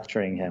I'm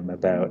lecturing him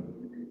about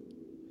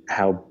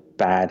how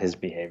bad his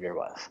behavior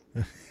was.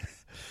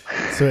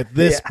 So at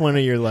this Yeah. point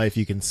of your life,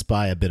 you can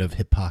spy a bit of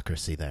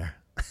hypocrisy there.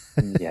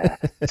 Yeah,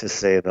 to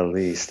say the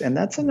least. And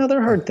that's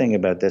another hard thing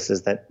about this,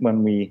 is that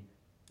when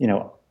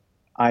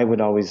I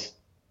would always,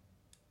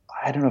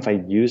 I don't know if I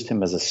used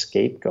him as a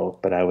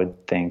scapegoat, but I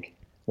would think,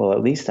 well,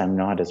 at least I'm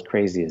not as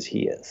crazy as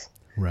he is.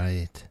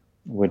 Right.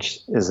 Which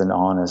is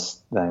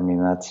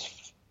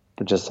that's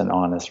just an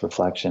honest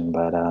reflection.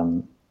 But,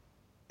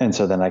 and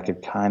so then I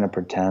could kind of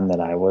pretend that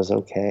I was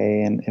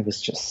okay, and it was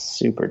just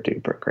super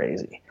duper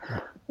crazy.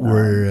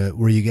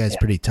 Were you guys Yeah.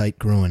 pretty tight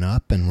growing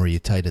up, and were you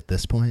tight at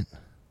this point?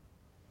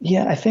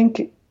 Yeah, I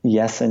think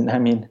yes. And I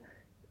mean,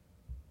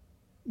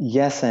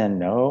 yes and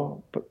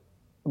no, but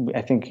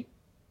I think,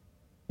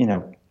 you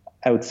know,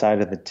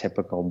 outside of the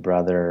typical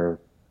brother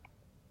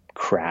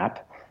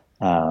crap,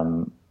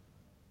 um,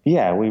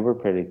 yeah, we were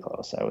pretty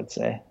close, I would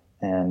say.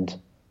 And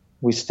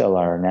we still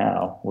are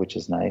now, which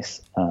is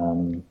nice.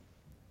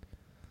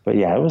 But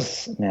yeah,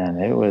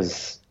 it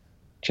was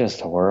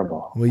just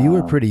horrible. Well, you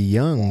were pretty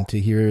Yeah. young to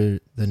hear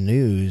the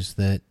news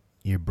that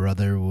your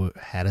brother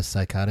had a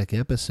psychotic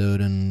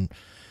episode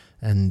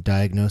and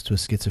diagnosed with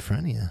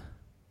schizophrenia.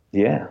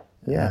 Yeah.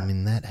 I Yeah.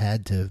 mean, that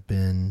had to have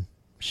been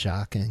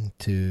shocking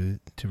to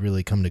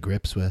really come to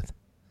grips with.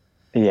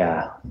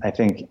 Yeah. I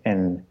think,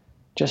 and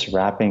just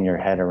wrapping your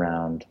head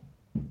around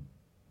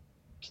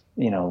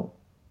you know,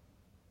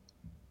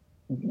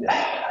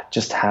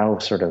 just how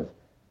sort of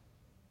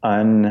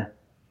un,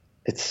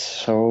 it's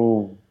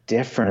so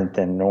different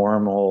than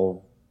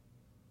normal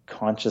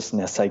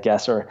consciousness, I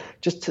guess, or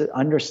just to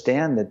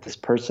understand that this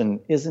person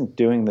isn't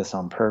doing this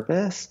on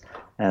purpose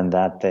and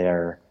that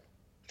they're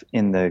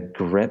in the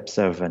grips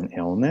of an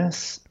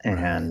illness,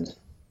 Right.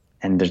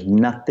 and there's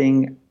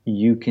nothing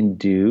you can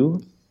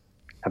do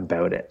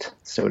about it,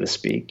 so to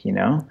speak, you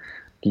know?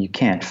 You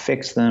can't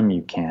fix them,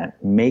 you can't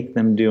make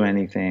them do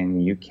anything,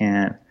 you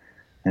can't.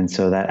 And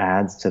so that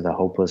adds to the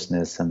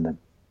hopelessness and the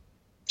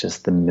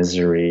just the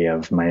misery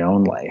of my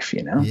own life,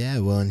 you know? Yeah,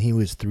 well, and he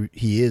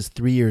is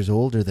 3 years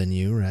older than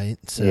you, right?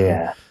 So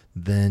Yeah.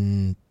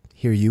 then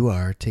here you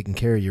are taking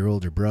care of your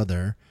older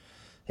brother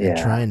and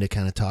Yeah. trying to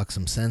kind of talk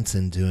some sense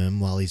into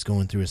him while he's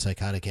going through a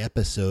psychotic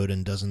episode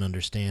and doesn't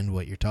understand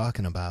what you're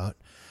talking about.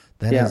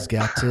 Yeah. That's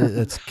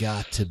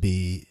got to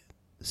be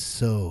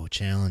so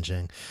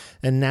challenging.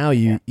 And now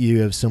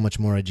you have so much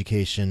more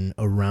education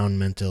around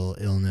mental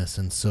illness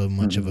and so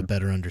much of a Hmm.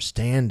 better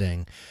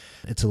understanding.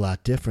 It's a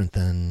lot different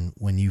than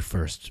when you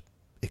first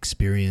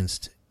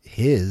experienced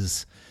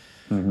his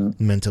Hmm.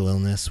 mental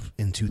illness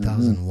in Hmm.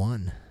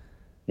 2001.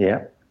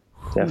 Yeah,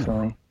 Whew.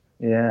 definitely.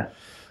 Yeah.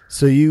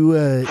 So you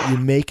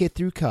make it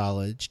through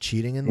college,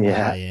 cheating and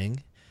Yeah.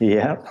 lying,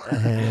 Yeah.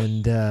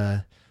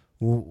 and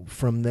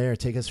from there,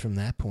 take us from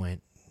that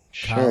point.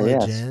 Sure.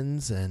 College Yes.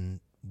 ends, and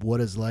what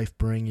does life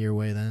bring your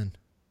way then?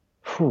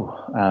 Whew.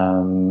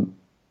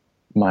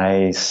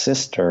 My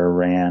sister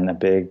ran a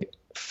big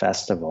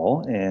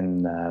festival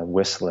in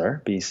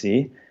Whistler,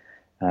 BC,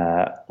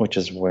 which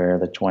is where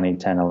the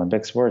 2010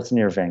 Olympics were. It's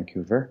near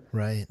Vancouver.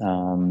 Right.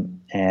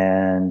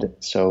 And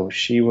so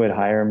she would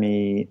hire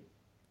me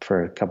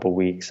for a couple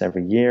weeks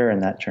every year,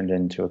 and that turned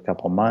into a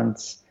couple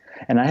months.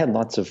 And I had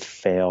lots of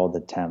failed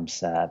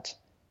attempts at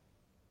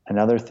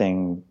another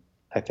thing.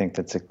 I think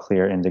that's a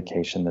clear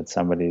indication that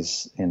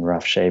somebody's in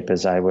rough shape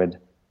is I would,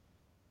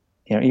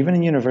 even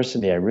in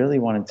university, I really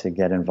wanted to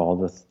get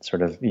involved with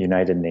sort of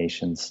United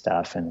Nations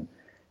stuff and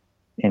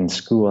in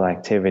school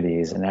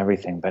activities and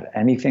everything, but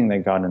anything that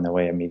got in the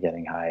way of me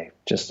getting high,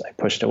 just I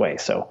pushed away.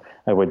 So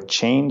I would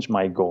change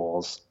my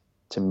goals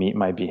to meet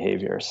my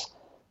behaviors.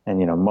 And,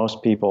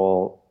 most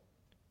people,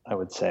 I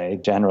would say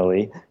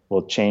generally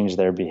will change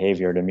their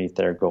behavior to meet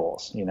their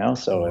goals,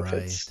 So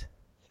Right.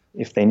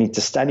 if they need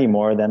to study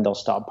more, then they'll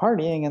stop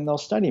partying and they'll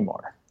study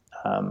more.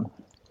 Um,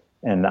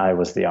 and I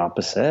was the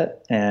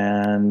opposite.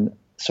 And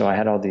so I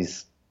had all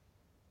these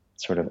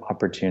sort of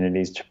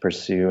opportunities to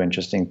pursue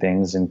interesting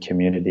things in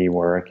community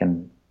work.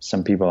 And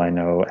some people I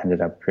know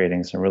ended up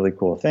creating some really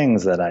cool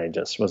things that I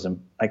just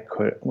wasn't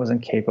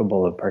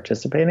capable of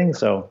participating.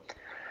 So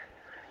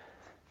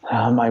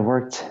I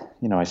worked,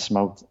 I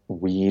smoked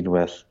weed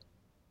with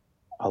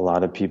a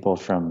lot of people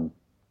from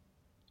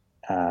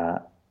uh,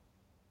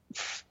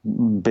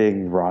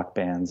 big rock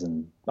bands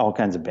and all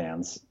kinds of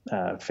bands,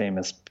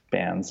 famous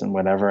bands and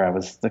whatever. I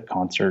was the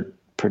concert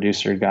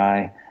producer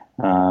guy.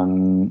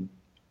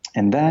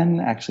 And then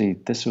actually,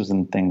 this was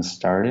when things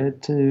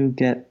started to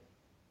get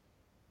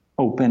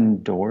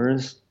open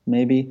doors,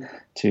 maybe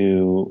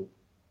to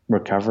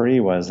recovery.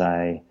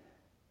 The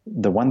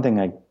one thing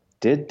I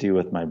did do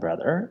with my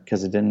brother,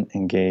 because it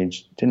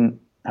didn't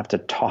have to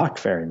talk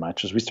very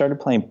much, was we started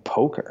playing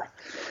poker.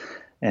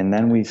 And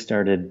then we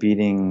started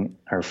beating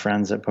our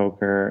friends at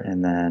poker,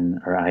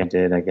 or I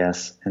did, I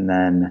guess. And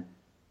then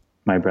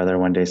my brother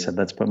one day said,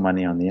 let's put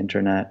money on the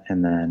internet.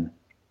 And then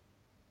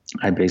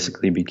I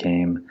basically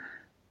became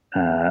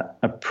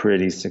a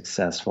pretty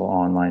successful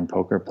online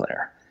poker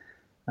player.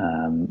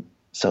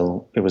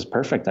 So it was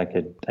perfect. I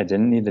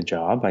didn't need a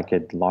job. I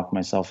could lock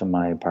myself in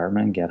my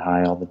apartment and get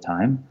high all the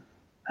time.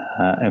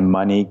 And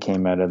money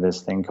came out of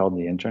this thing called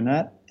the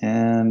internet.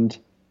 And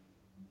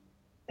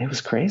it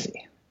was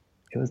crazy.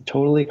 It was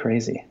totally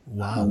crazy.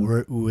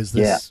 Wow. Was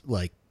Yeah. this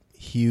like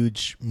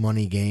huge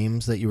money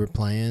games that you were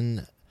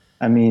playing?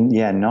 I mean,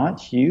 yeah, not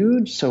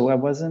huge. So I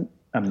wasn't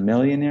a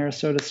millionaire,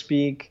 so to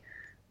speak.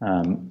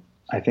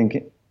 I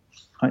think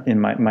in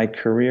my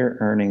career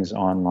earnings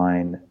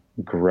online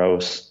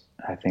gross,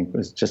 I think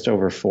was just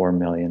over $4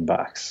 million.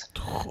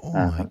 Oh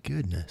my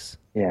goodness.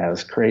 Yeah, it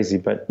was crazy.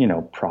 But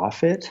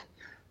profit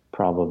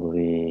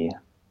probably,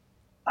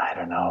 I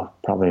don't know,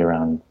 probably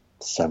around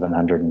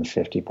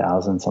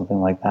 750,000, something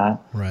like that.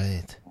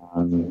 Right.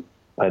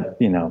 But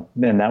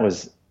then that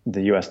was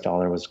the U.S.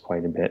 dollar was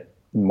quite a bit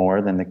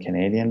more than the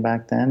Canadian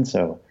back then.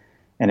 So,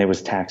 and it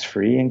was tax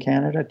free in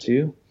Canada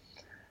too.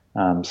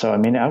 So I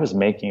mean, I was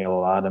making a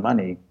lot of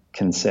money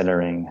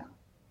considering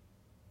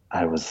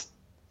I was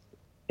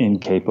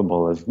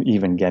incapable of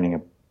even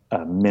getting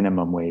a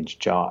minimum wage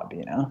job,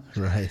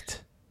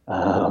 Right.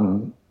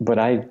 But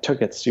I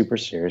took it super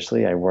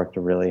seriously. I worked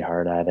really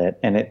hard at it,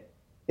 and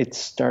it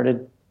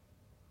started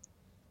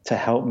to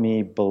help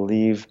me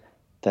believe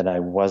that I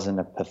wasn't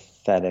a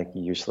pathetic,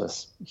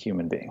 useless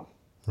human being.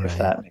 If Right.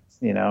 that makes,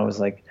 it was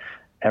like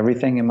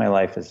everything in my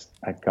life is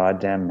a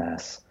goddamn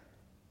mess,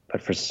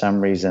 but for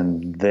some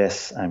reason,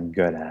 I'm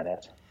good at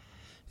it.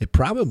 It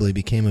probably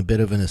became a bit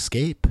of an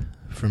escape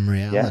from Yeah.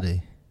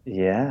 reality.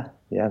 Yeah,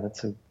 yeah,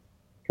 that's a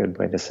good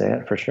way to say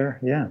it for sure.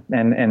 Yeah.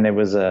 And it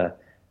was an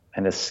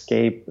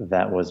escape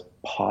that was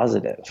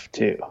positive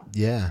too.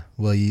 Yeah.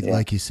 Well, Yeah.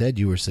 like you said,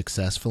 you were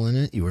successful in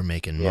it. You were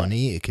making Yeah.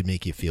 money. It could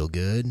make you feel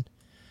good.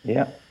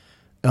 Yeah.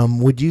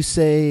 Would you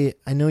say,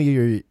 I know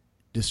you're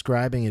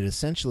describing it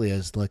essentially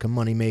as like a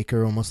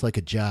moneymaker, almost like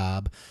a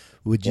job.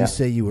 Would you Yeah.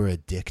 say you were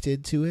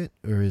addicted to it?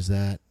 Or is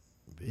there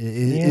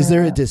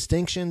a Yeah.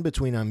 distinction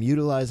between I'm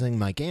utilizing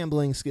my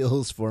gambling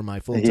skills for my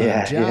full time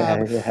Yeah.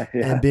 job Yeah.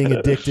 Yeah. and being Yeah.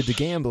 addicted to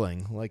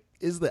gambling? Like,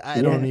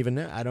 I don't Yeah. even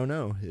know. I don't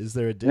know. Is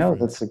there a No,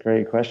 that's difference? a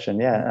great question.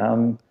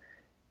 Yeah.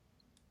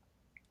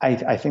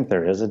 I think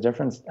there is a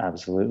difference.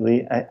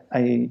 Absolutely.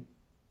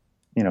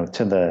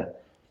 To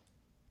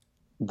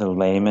the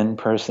layman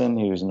person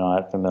who's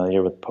not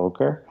familiar with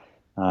poker,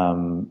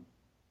 um,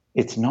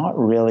 it's not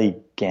really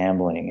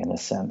gambling in a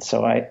sense.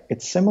 So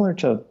it's similar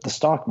to the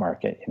stock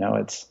market.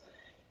 It's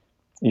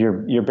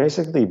you're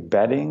basically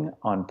betting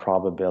on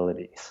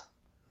probabilities.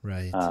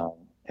 Right. Um,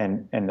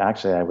 and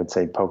actually, I would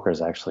say poker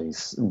is actually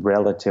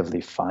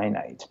relatively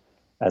finite.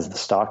 As the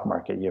stock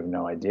market, you have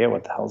no idea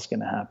what the hell's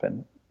going to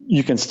happen.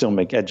 You can still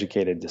make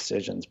educated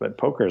decisions, but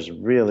poker is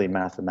really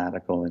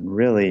mathematical and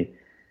really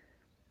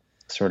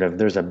sort of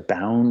there's a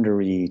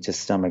boundary to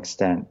some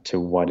extent to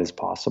what is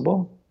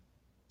possible.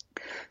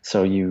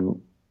 So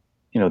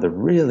the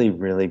really,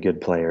 really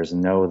good players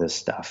know this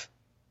stuff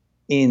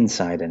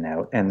inside and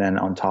out. And then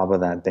on top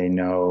of that, they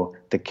know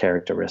the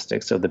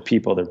characteristics of the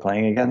people they're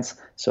playing against.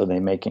 So they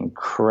make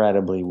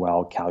incredibly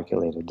well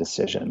calculated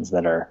decisions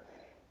that are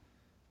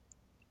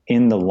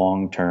in the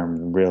long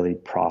term really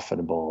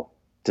profitable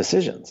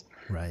decisions.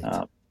 Right.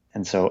 Um,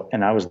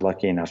 and I was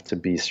lucky enough to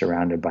be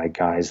surrounded by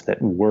guys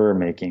that were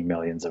making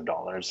millions of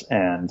dollars,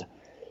 and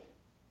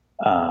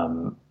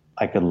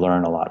I could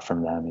learn a lot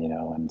from them,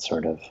 and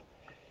sort of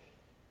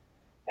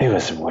it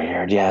was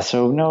weird. Yeah.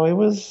 So no,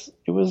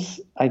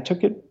 I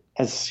took it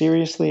as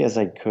seriously as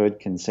I could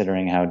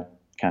considering how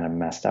kind of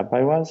messed up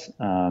I was.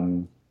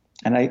 And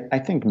I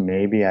think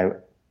maybe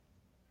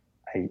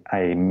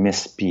I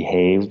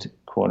misbehaved,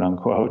 quote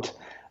unquote,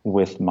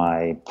 with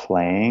my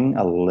playing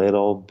a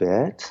little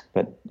bit,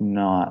 but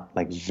not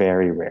like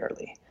very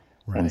rarely.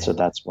 And so Right.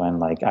 that's when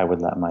like I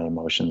would let my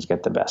emotions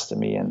get the best of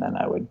me, and then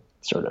I would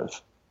sort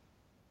of,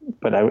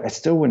 but I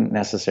still wouldn't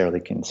necessarily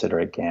consider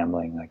it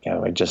gambling. Like I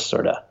would just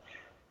sort of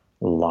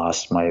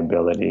lost my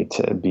ability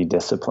to be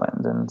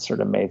disciplined and sort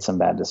of made some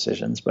bad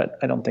decisions, but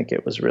I don't think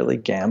it was really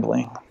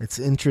gambling. It's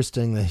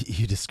interesting that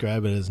you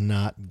describe it as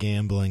not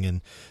gambling,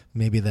 and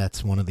maybe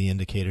that's one of the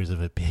indicators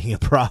of it being a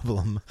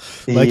problem.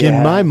 Like in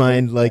Yeah, my I think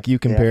mind, so. like you Yeah.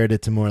 compared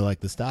it to more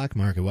like the stock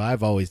market. Well,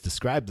 I've always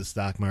described the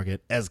stock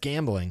market as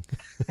gambling,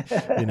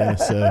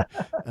 so,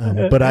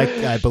 but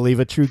I believe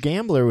a true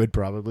gambler would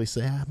probably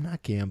say, I'm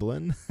not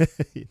gambling,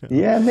 you know?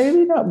 Yeah,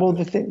 maybe not. Well,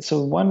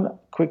 so one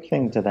quick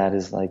thing to that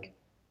is like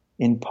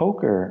in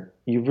poker,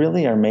 you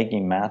really are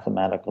making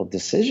mathematical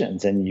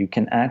decisions and you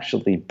can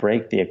actually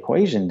break the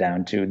equation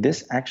down to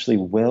this actually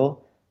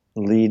will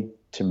lead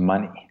to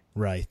money.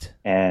 Right.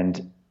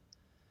 And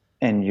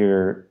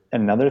you're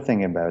another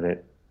thing about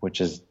it,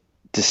 which is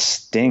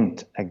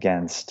distinct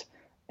against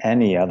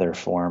any other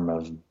form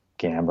of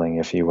gambling,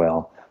 if you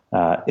will,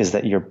 is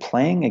that you're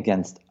playing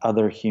against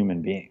other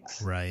human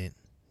beings. Right.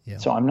 Yeah.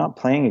 So I'm not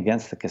playing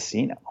against the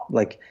casino.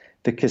 Like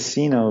the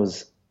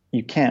casinos,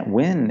 you can't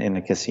win in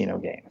a casino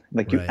game.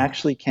 Like you Right.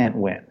 actually can't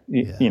win.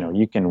 Yeah.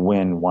 You can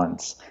win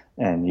once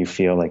and you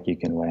feel like you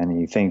can win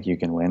and you think you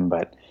can win,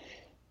 but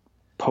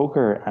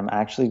poker, I'm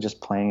actually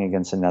just playing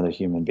against another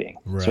human being.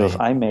 So Right.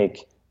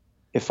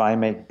 if I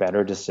make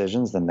better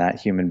decisions than that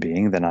human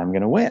being, then I'm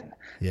going to win.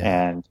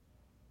 Yeah. And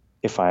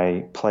if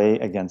I play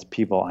against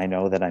people I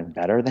know that I'm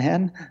better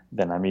than,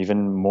 then I'm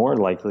even more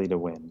likely to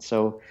win.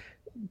 So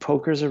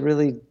poker's a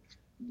really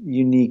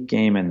unique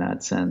game in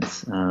that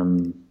sense.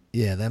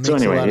 Yeah, that So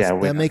makes anyway, yeah,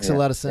 that makes a yeah,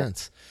 lot of yeah,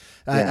 sense.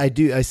 yeah,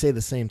 I say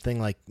the same thing.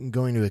 Like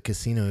going to a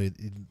casino,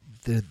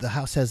 the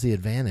house has the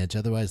advantage.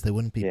 Otherwise, they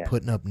wouldn't be yeah.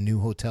 putting up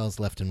new hotels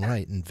left and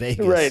right in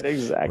Vegas. Right, Right?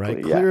 exactly.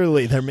 Yeah,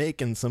 Clearly, they're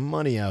making some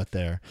money out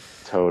there.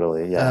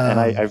 totally. Yeah, and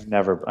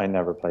Um, I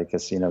never played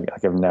casino.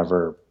 Like I've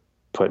never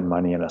put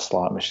money in a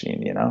slot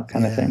machine, kind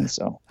of yeah. thing.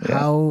 So yeah,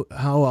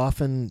 How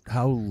often?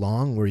 How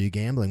long were you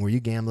gambling? Were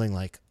you gambling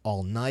like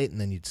all night and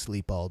then you'd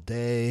sleep all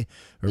day,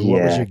 or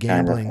what was yeah, your kind of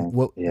gambling? thing.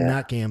 What Yeah,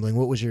 not gambling?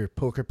 What was your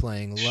poker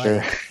playing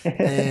sure.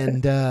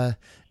 like?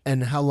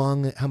 And how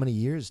long? How many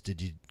years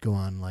did you go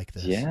on like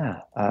this?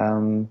 Yeah.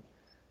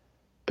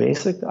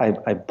 Basically,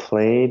 I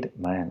played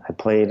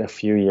a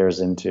few years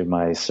into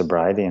my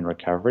sobriety and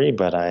recovery,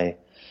 but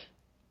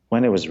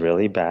when it was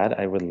really bad,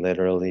 I would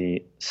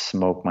literally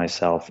smoke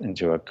myself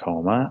into a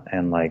coma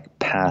and like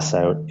pass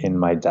out in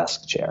my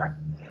desk chair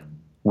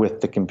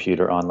with the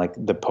computer on. Like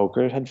the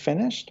poker had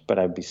finished, but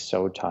I'd be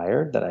so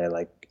tired that I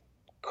like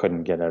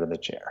couldn't get out of the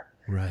chair.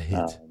 Um, Right.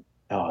 oh,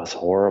 it was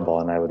horrible.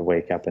 And I would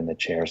wake up in the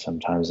chair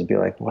sometimes and be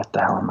like, what the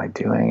hell am I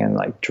doing? And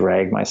like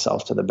drag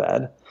myself to the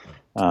bed.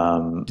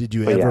 Did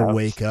you But ever yeah,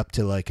 wake up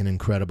to like an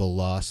incredible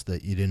loss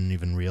that you didn't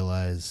even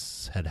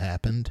realize had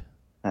happened?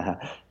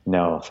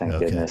 No, thank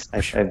Okay. goodness.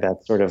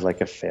 That's sort of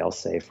like a fail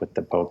safe with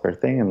the poker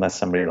thing. Unless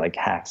somebody like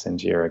hacks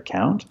into your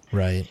account,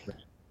 Right.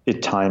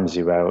 it times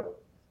you out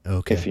if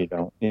Okay. you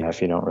don't,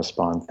 if you don't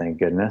respond. Thank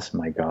goodness.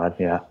 My God,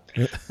 yeah.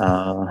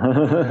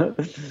 Uh,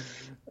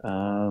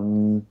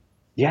 um,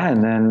 yeah,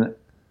 and then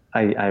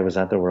I was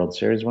at the World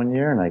Series one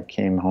year, and I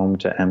came home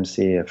to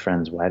MC a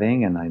friend's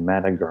wedding, and I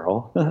met a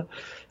girl,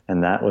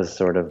 and that was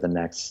sort of the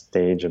next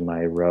stage of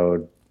my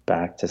road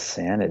back to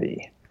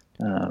sanity.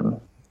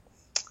 Um,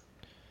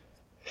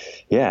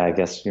 yeah, I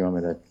guess you want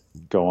me to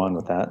go on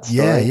with that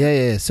Yeah, story? yeah,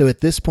 yeah. So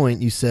at this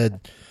point, you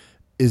said,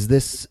 is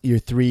this your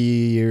 3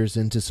 years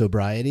into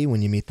sobriety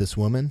when you meet this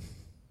woman?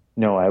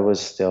 No, I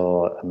was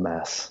still a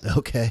mess.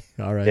 Okay.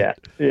 All right. Yeah,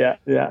 yeah,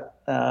 yeah.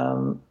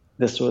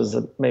 This was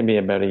maybe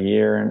about a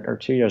year or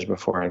 2 years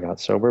before I got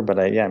sober, but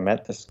I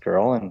met this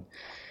girl and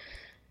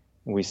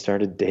we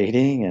started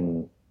dating,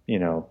 and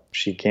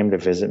she came to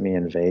visit me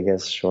in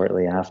Vegas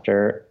shortly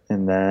after,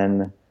 and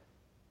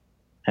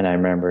I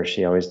remember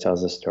she always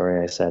tells the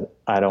story. I said,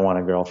 I don't want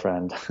a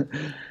girlfriend.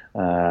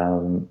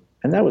 And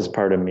that was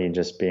part of me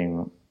just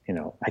being,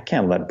 I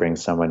can't bring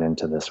someone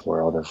into this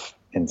world of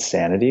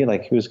insanity.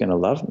 Like, who's going to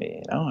love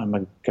me? I'm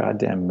a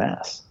goddamn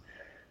mess.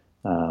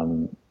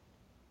 Um,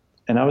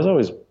 and I was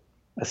always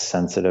a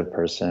sensitive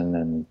person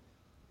and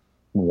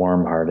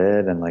warm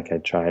hearted. And like, I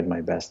tried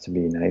my best to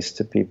be nice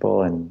to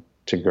people and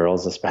to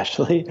girls,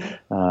 especially.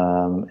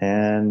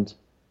 And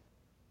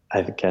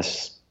I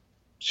guess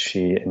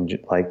she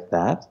liked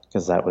that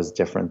because that was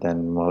different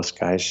than most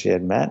guys she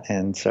had met.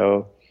 And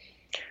so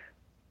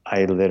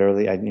I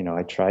literally,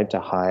 I tried to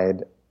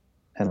hide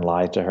and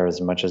lie to her as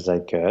much as I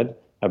could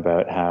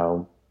about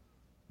how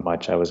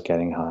much I was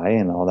getting high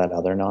and all that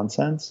other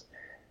nonsense.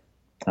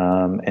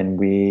 And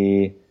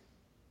we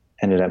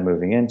ended up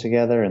moving in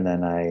together. And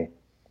then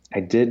I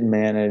did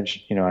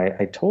manage,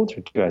 I told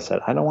her too, I said,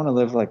 I don't want to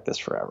live like this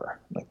forever.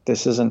 Like,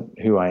 this isn't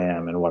who I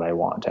am and what I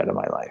want out of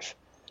my life,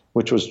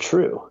 which was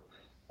true.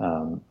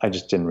 I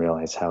just didn't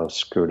realize how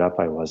screwed up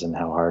I was and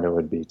how hard it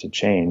would be to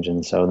change.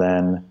 And so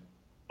then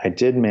I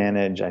did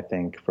manage, I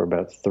think, for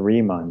about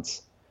 3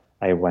 months.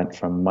 I went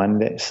from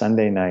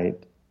Sunday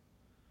night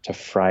to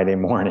Friday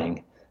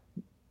morning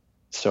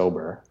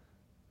sober.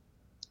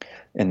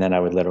 And then I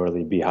would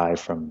literally be high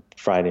from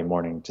Friday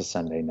morning to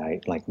Sunday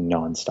night, like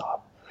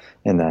nonstop.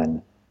 And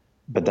then,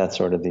 but that's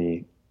sort of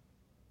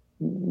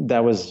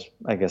that was,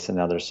 I guess,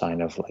 another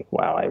sign of like,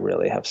 wow, I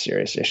really have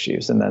serious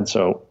issues. And then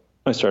so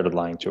I started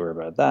lying to her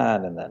about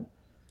that. And then,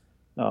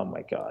 oh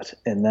my God.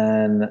 And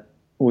then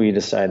we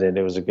decided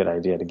it was a good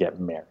idea to get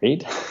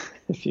married,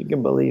 if you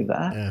can believe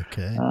that.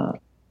 Okay.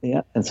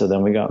 Yeah. And so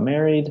then we got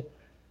married,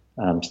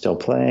 still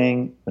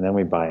playing. And then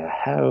we buy a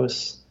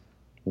house.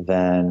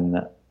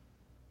 Then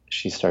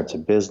she starts a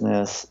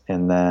business.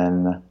 And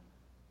then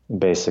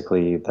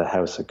basically the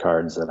house of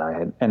cards that I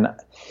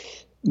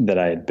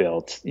had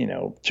built,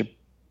 to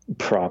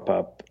prop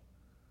up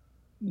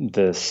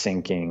the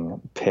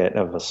sinking pit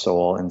of a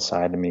soul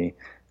inside of me,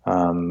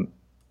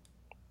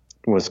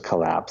 was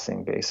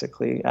collapsing.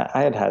 Basically,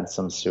 I had had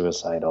some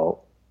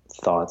suicidal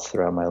thoughts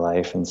throughout my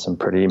life and some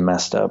pretty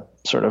messed up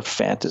sort of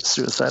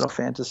suicidal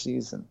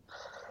fantasies,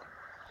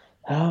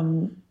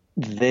 and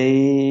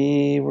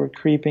they were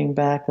creeping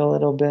back a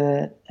little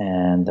bit.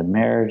 And the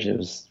marriage, it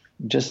was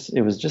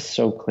just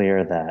so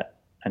clear that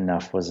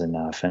enough was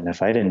enough. And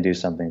if I didn't do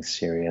something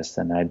serious,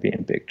 then I'd be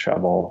in big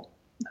trouble.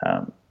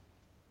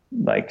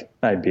 Like,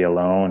 I'd be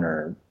alone,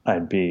 or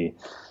I'd be,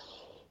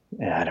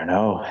 I don't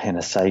know, in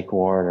a psych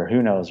ward, or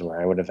who knows where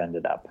I would have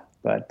ended up.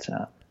 But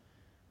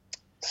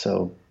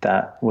so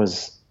that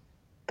was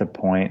the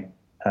point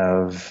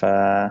of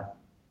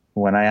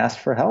when I asked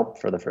for help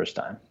for the first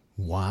time.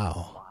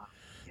 Wow.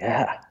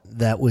 Yeah.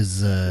 That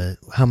was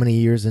how many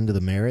years into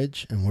the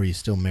marriage? And were you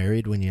still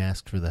married when you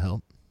asked for the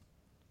help?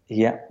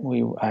 Yeah.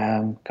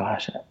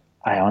 Gosh,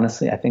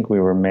 I think we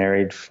were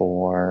married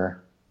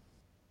for,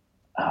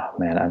 oh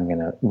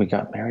man, we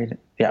got married.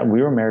 Yeah.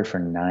 We were married for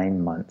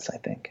 9 months, I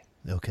think.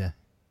 Okay.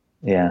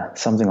 Yeah.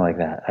 Something like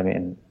that. I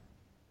mean,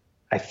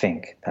 I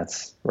think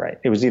that's right.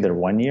 It was either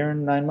 1 year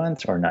and 9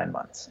 months or 9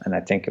 months. And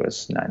I think it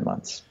was 9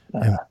 months.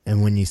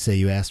 And when you say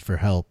you asked for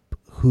help,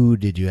 who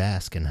did you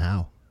ask and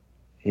how?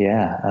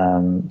 Yeah.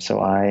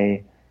 So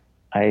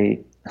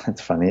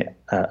it's funny,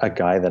 a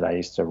guy that I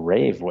used to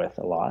rave with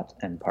a lot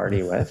and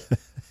party with,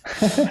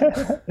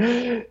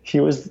 he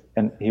was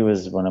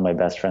one of my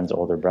best friend's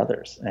older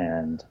brothers.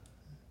 And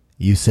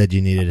you said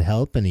you needed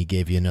help and he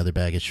gave you another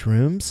bag of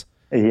shrooms?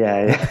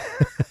 yeah.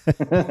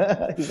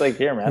 He's like,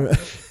 here, man,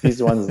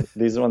 these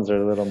ones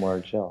are a little more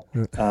chill.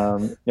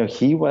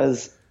 He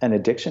was an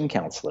addiction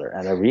counselor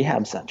at a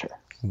rehab center.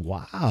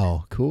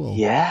 Wow, cool.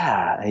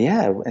 Yeah,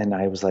 yeah. And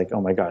I was like, oh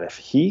my God, if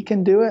he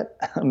can do it,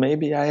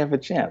 maybe I have a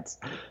chance.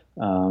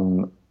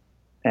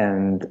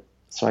 And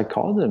so I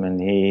called him,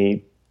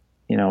 and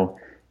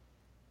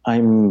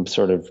I'm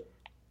sort of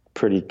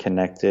pretty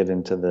connected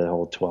into the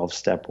whole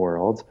 12-step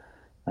world.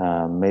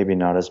 Maybe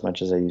not as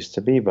much as I used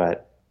to be,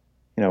 but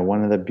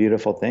one of the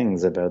beautiful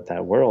things about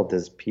that world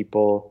is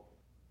people,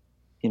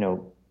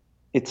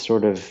 it's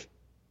sort of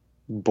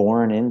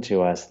born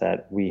into us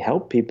that we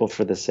help people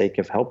for the sake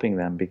of helping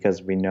them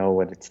because we know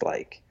what it's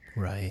like.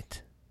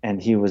 Right.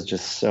 And he was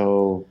just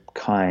so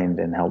kind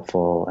and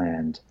helpful.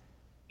 And,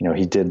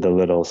 he did the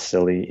little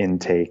silly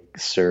intake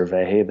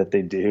survey that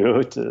they do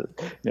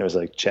it was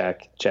like,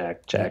 check,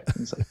 check, check.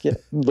 He's like, yeah,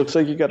 looks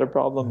like you got a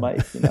problem,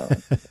 Mike. Like,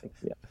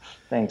 yeah,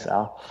 thanks,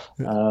 Al.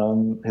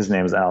 His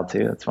name is Al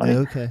too. That's funny.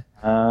 Okay.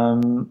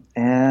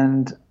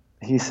 And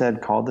he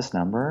said, call this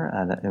number.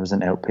 And it was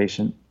an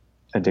outpatient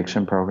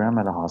addiction program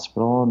at a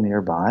hospital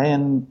nearby,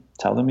 and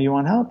tell them you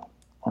want help.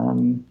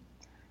 And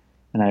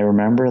I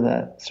remember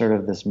that sort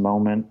of this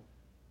moment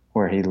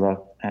where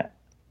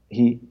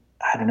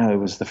I don't know, it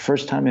was the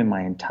first time in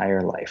my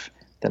entire life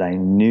that I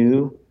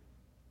knew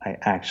I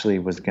actually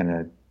was going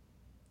to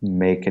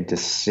make a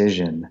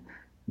decision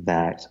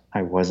that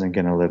I wasn't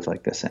going to live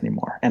like this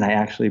anymore. And I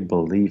actually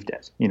believed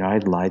it.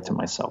 I'd lied to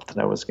myself that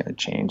I was going to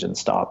change and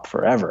stop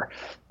forever.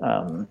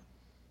 And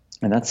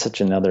that's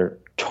such another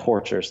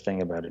torturous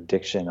thing about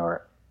addiction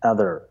or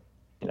other,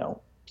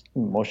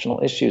 emotional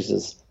issues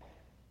is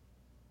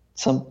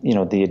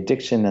the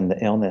addiction and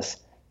the illness,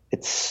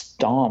 it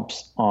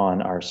stomps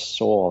on our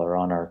soul or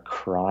on our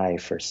cry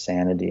for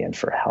sanity and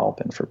for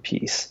help and for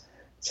peace.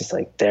 It's just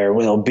like, there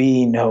will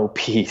be no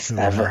peace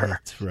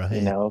ever, right.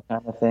 Kind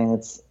of thing.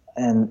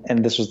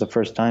 And this was the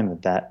first time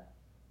that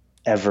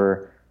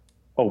ever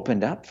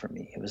opened up for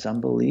me. It was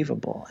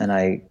unbelievable. And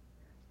I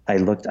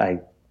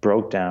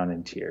broke down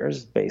in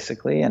tears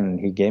basically.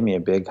 And he gave me a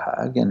big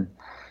hug and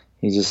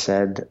he just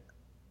said,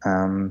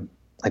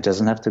 it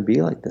doesn't have to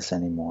be like this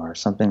anymore, or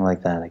something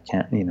like that. I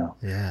can't,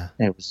 Yeah.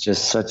 It was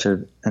just such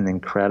an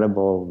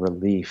incredible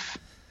relief.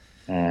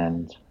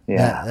 And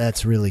yeah,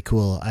 that's really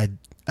cool.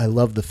 I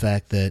love the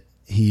fact that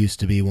he used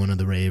to be one of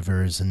the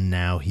ravers and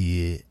now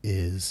he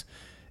is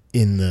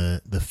in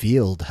the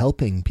field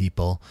helping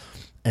people.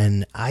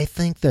 And I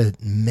think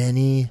that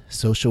many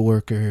social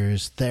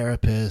workers,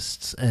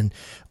 therapists, and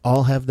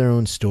all have their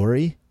own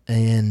story.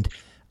 And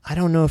I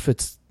don't know if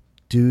it's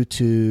due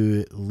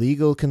to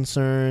legal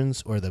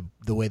concerns or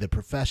the way the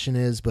profession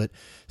is, but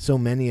so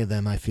many of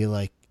them I feel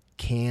like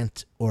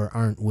can't or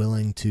aren't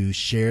willing to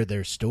share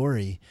their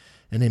story.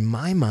 And in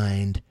my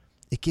mind,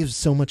 it gives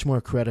so much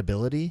more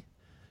credibility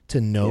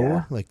to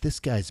know, like, this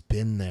guy's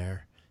been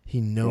there.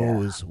 He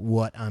knows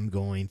what I'm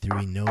going through.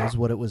 He knows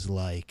what it was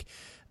like.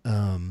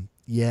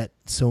 Yet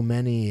so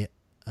many,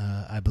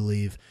 I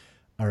believe,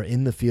 are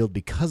in the field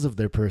because of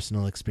their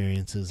personal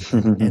experiences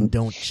and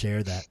don't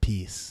share that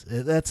piece.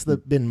 That's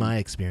been my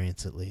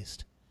experience, at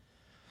least.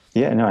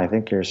 Yeah, no, I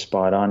think you're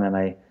spot on.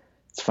 And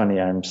it's funny,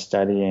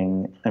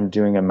 I'm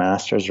doing a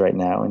master's right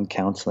now in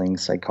counseling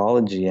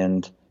psychology,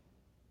 and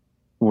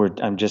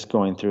I'm just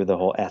going through the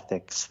whole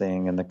ethics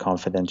thing and the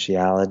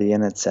confidentiality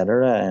and et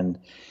cetera. And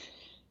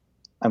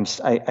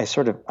I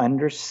sort of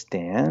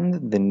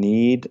understand the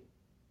need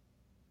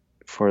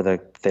for the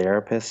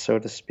therapist, so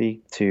to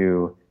speak,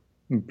 to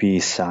be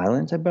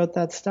silent about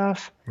that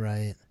stuff.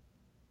 Right.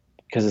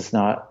 Because it's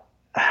not,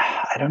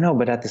 I don't know,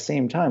 but at the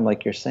same time,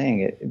 like you're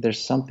saying,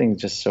 there's something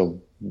just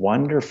so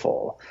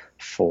wonderful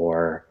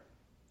for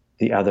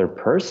the other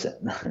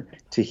person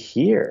to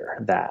hear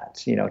that,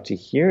 to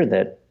hear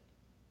that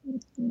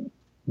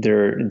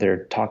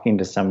they're talking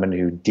to someone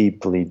who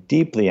deeply,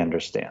 deeply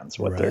understands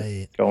what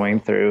they're going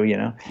through,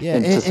 Yeah.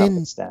 And to some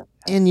extent.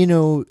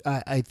 And,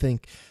 I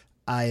think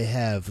I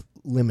have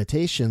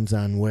limitations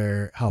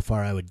on how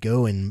far I would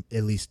go in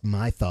at least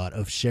my thought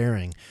of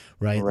sharing,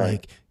 right?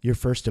 Like your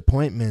first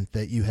appointment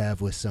that you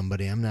have with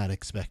somebody, I'm not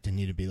expecting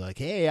you to be like,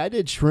 hey, I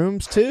did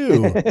shrooms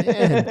too.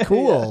 Man,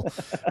 cool.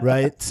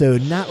 Right. So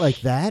not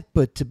like that,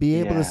 but to be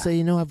able to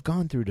say, I've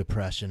gone through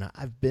depression.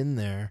 I've been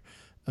there.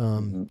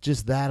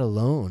 Just that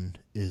alone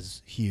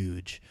is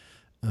huge.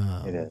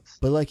 It is.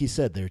 But like you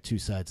said, there are two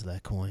sides of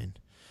that coin.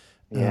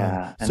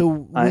 Yeah.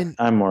 So I'm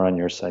more on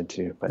your side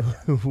too, but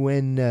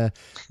when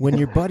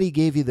your buddy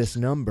gave you this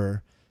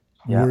number,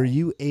 were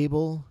you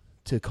able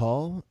to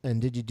call, and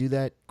did you do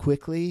that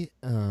quickly?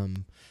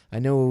 I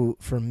know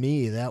for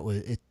me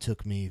it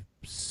took me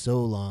so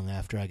long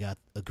after I got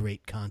a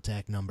great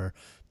contact number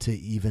to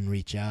even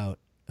reach out.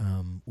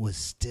 Was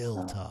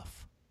still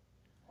tough.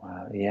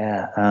 Wow.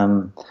 Yeah.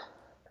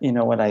 You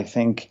know what? I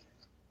think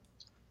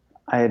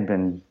I had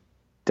been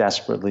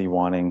desperately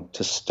wanting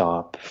to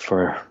stop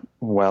for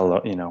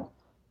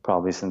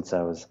probably since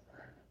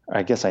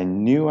I guess I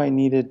knew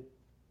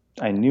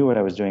what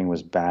I was doing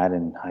was bad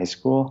in high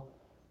school.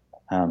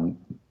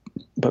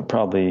 But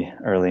probably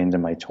early into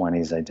my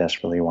 20s, I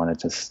desperately wanted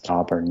to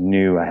stop or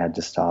knew I had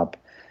to stop.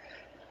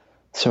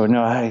 So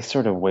no, I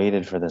sort of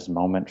waited for this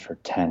moment for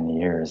 10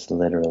 years,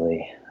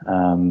 literally.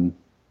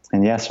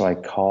 So I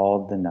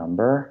called the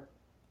number,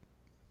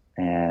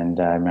 and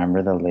I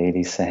remember the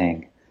lady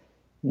saying,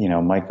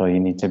 Michael, you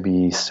need to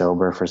be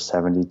sober for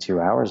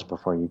 72 hours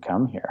before you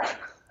come here.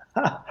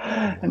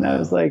 And I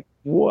was like,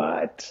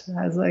 what?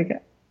 I was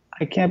like,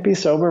 I can't be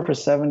sober for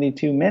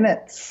 72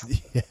 minutes.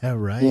 Yeah,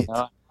 right.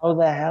 How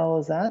the hell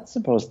is that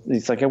supposed to?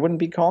 It's like, I wouldn't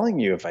be calling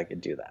you if I could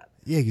do that.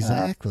 Yeah,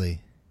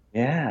 exactly.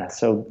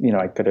 So,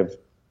 I could have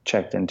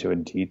checked into a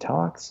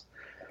detox.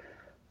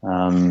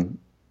 Um,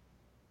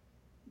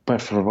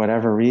 but for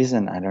whatever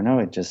reason, I don't know,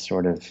 it just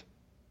sort of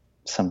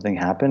something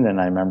happened. And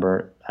I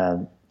remember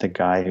the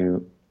guy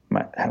who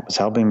was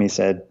helping me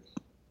said,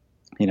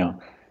 you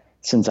know,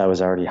 since I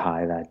was already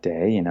high that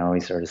day, he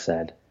sort of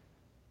said,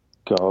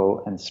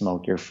 go and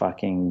smoke your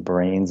fucking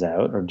brains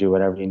out or do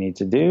whatever you need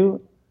to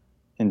do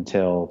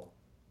until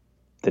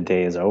the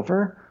day is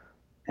over.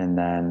 And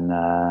then,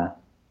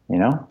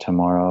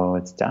 tomorrow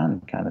it's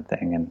done kind of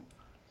thing. And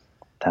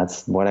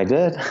that's what I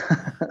did.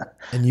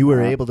 And you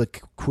were able to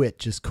quit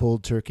just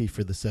cold turkey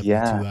for the 72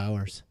 Yeah.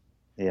 hours.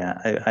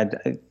 Yeah.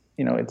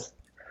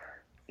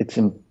 It's,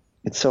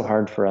 it's so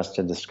hard for us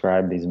to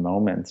describe these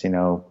moments,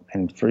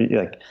 and for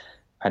like,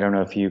 I don't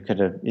know if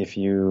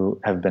you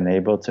have been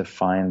able to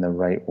find the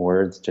right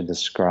words to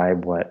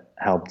describe what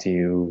helped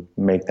you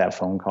make that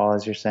phone call,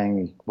 as you're saying,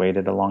 you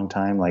waited a long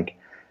time. Like,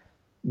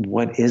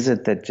 what is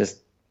it that just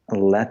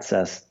lets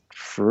us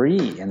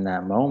free in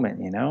that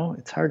moment?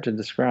 It's hard to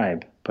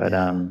describe, but,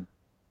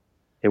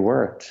 it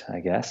worked, I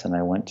guess. And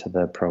I went to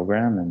the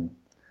program, and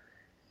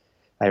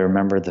I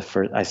remember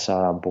I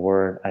saw a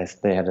board.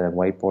 They had a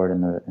whiteboard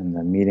in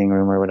the meeting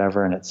room or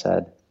whatever. And it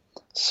said,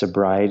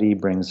 sobriety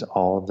brings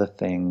all the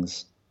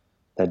things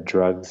that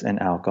drugs and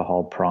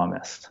alcohol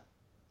promised.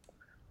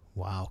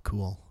 Wow.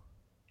 Cool.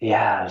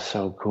 Yeah,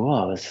 so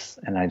cool.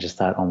 And I just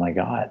thought, oh my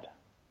God,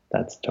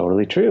 that's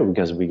totally true,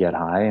 because we get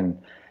high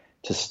and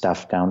to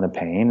stuff down the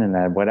pain and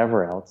then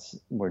whatever else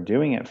we're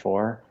doing it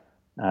for,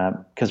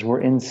 because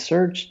we're in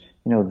search,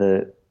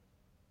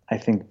 I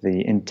think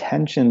the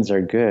intentions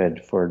are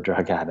good for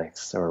drug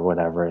addicts or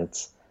whatever.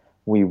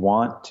 We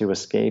want to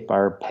escape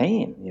our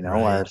pain, our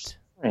Right.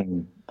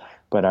 suffering,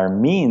 but our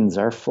means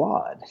are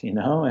flawed,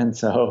 and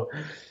so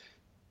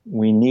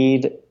we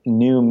need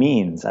new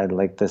means. I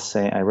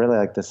really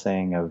like the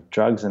saying of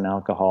drugs and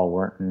alcohol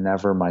weren't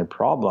never my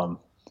problem.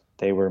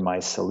 They were my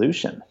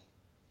solution.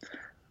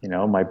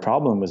 My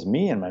problem was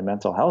me and my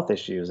mental health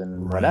issues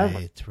and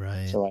whatever.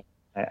 Right. So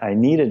I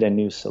needed a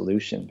new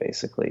solution,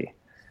 basically.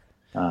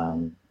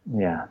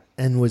 Yeah.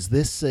 And was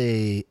this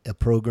a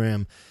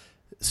program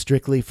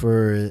strictly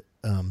for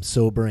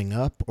sobering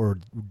up, or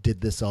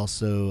did this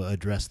also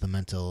address the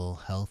mental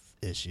health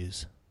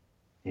issues?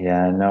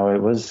 Yeah, no,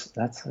 it was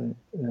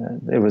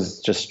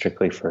just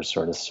strictly for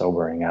sort of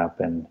sobering up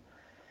and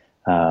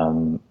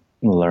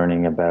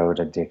learning about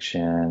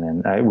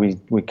addiction. And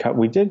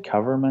we did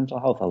cover mental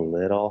health a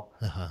little.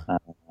 Uh-huh.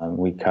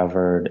 We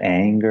covered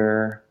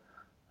anger.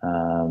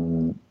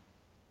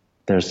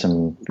 There's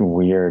some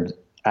weird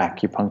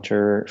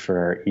acupuncture for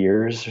our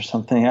ears or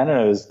something. I don't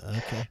know.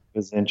 Okay. It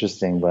was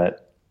interesting,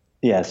 but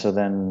yeah. So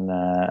then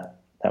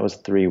that was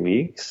 3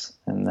 weeks,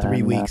 and then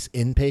 3 weeks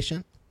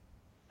inpatient?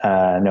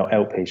 no,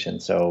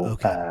 outpatient. So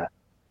Okay.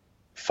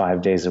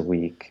 5 days a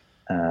week,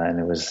 and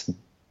it was,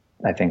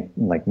 I think,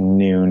 like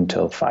noon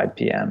till 5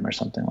 p.m. or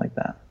something like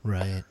that.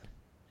 Right.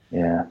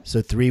 Yeah.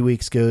 So 3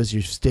 weeks goes,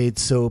 you stayed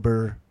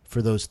sober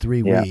for those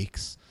 3 Yeah.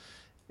 weeks.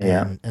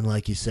 Yeah. And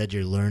like you said,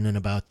 you're learning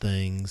about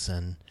things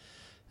and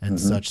Mm-hmm.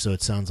 such. So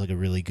it sounds like a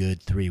really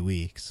good 3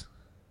 weeks.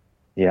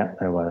 Yeah,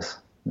 there was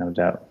no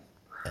doubt.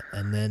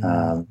 And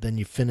Um, then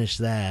you finish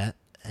that.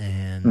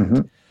 And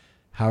mhm.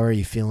 how are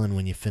you feeling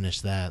when you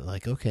finish that?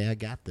 Like, okay, I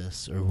got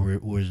this. Or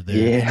was there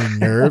Yeah. any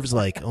nerves?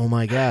 Like, oh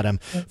my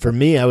God, for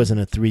me, I was in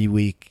a 3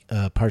 week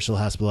partial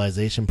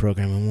hospitalization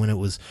program. And when it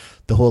was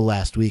the whole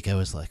last week, I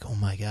was like, oh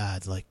my God,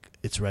 it's like,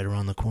 it's right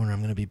around the corner. I'm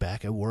going to be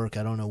back at work.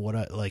 I don't know what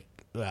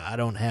I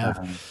don't have,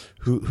 Um,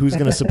 who's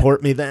going to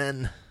support me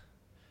then?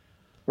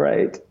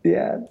 right.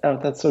 Yeah. Oh,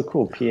 that's so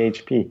cool.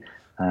 PHP.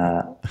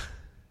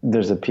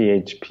 There's a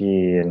PHP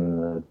in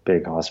the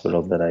big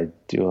hospital that I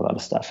do a lot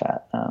of stuff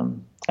at.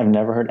 I've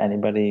never heard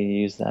anybody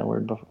use that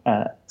word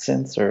before,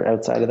 since or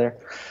outside of there.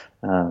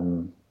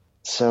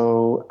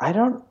 So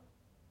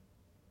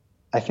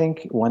I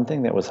think one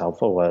thing that was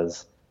helpful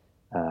was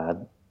uh,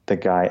 the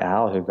guy,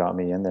 Al, who got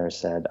me in there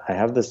said, I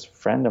have this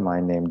friend of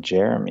mine named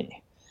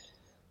Jeremy,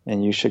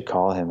 and you should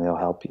call him. He'll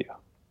help you.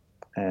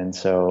 And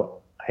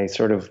so I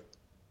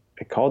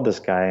called this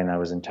guy and I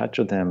was in touch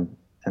with him.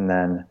 And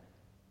then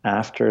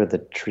after the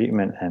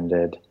treatment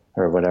ended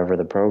or whatever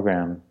the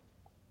program,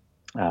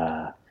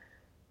 well,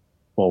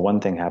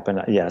 one thing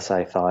happened. Yes,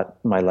 I thought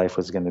my life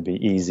was going to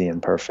be easy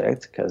and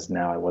perfect because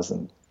now I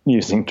wasn't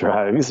using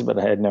drugs, but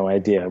I had no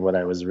idea what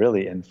I was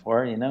really in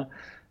for,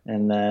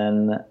 And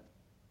then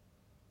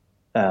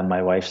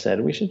my wife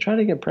said, we should try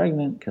to get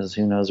pregnant because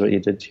who knows what you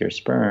did to your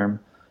sperm.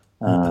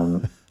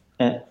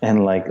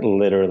 And like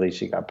literally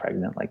she got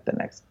pregnant like the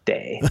next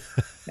day.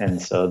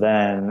 And so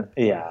then,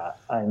 yeah.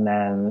 And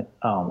then,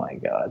 oh my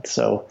God.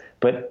 So,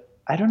 but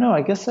I don't know.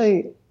 I guess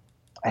I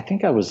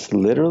think I was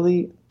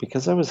literally,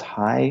 because I was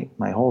high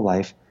my whole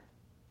life,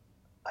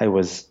 I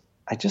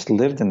just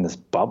lived in this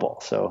bubble.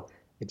 So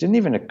it didn't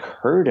even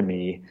occur to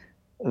me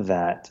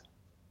that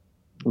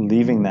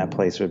leaving that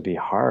place would be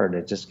hard.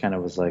 It just kind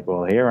of was like,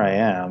 well, here I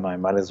am. I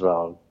might as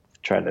well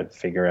try to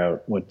figure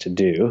out what to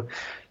do.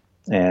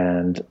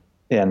 And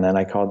then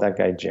I called that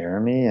guy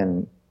Jeremy,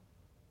 and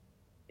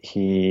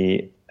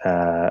he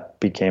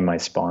became my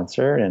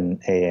sponsor in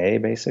AA,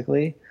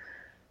 basically.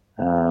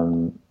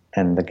 And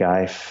the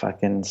guy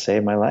fucking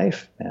saved my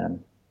life,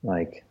 man.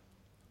 Like,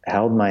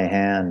 held my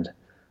hand.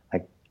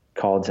 I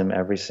called him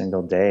every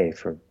single day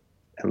for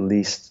at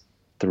least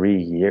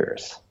 3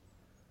 years.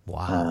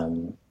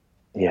 Wow.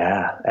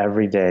 Yeah,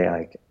 every day.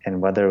 Like,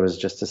 and whether it was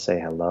just to say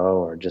hello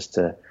or just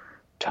to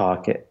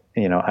talk it,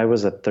 I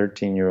was a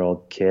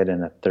 13-year-old kid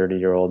in a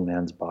 30-year-old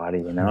man's body,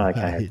 like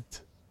I had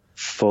Right.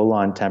 full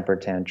on temper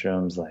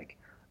tantrums. Like,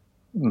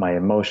 my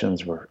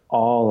emotions were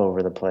all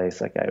over the place.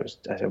 Like,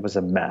 it was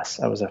a mess.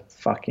 I was a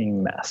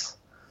fucking mess.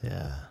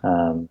 Yeah.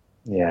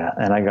 Yeah.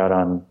 And I got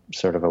on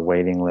sort of a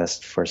waiting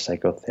list for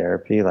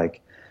psychotherapy,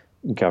 like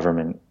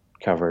government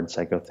covered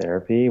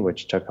psychotherapy,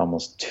 which took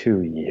almost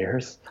 2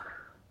 years.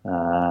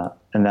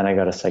 And then I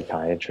got a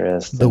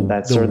psychiatrist, and The waiting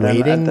that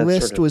sort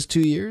list of, was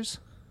 2 years?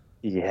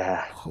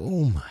 yeah,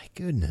 Oh my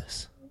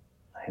goodness.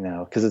 I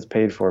know, because it's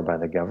paid for by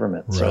the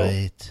government. So,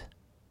 Right.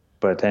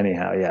 but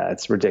anyhow, yeah,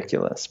 it's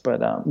ridiculous. But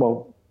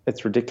well,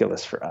 it's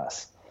ridiculous for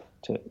us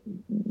to,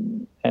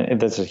 and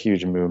there's a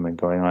huge movement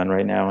going on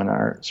right now in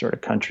our sort of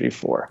country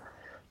for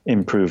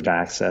improved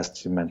access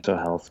to mental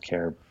health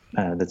care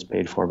that's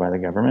paid for by the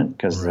government,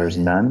 because there's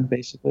Right. none,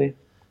 basically.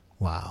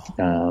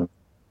 Wow.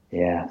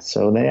 Yeah.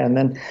 So and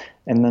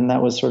then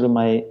that was sort of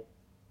my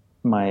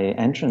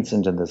entrance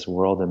into this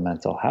world of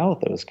mental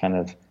health. It was kind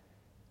of,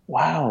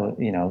 wow,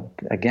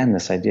 again,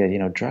 this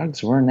idea,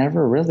 drugs were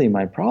never really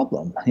my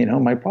problem.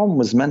 My problem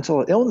was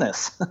mental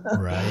illness.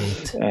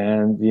 Right.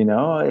 And,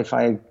 if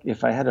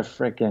I had a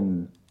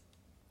frickin',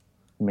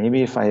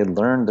 maybe if I had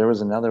learned there was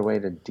another way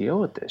to deal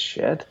with this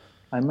shit,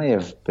 I may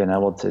have been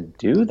able to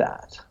do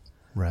that.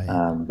 Right.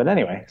 But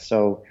anyway,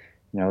 so,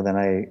 then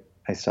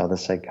I saw the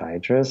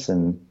psychiatrist,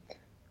 and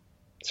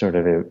sort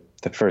of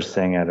the first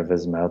thing out of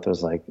his mouth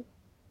was like,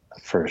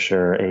 for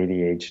sure,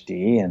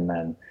 ADHD, and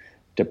then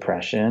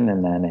depression,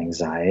 and then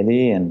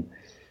anxiety. And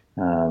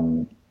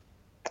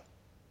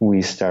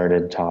we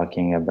started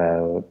talking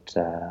about,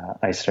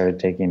 I started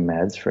taking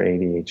meds for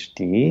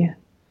ADHD.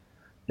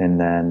 And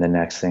then the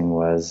next thing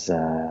was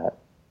to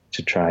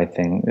try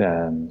some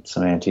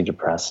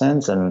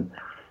antidepressants. And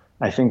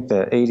I think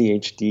the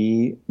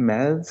ADHD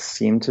meds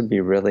seemed to be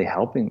really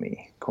helping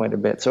me quite a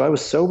bit. So I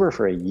was sober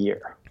for a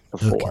year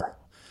before. Okay.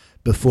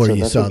 Before So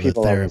you that's saw what the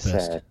people always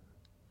therapist. said.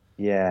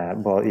 Yeah,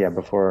 well, yeah,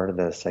 before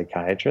the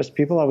psychiatrist,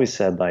 people always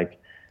said,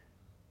 like,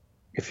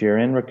 if you're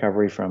in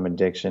recovery from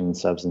addiction and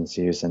substance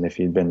use, and if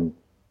you'd been,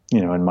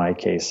 in my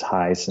case,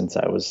 high since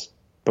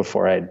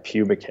before I had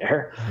pubic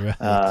hair,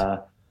 Right.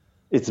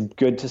 it's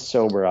good to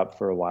sober up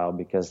for a while,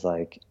 because,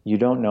 like, you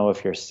don't know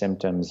if your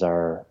symptoms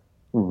are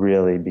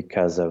really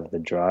because of the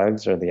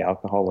drugs or the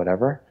alcohol,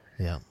 whatever.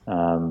 Yeah.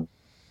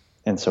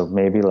 And so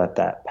maybe let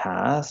that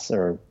pass,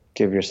 or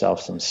give yourself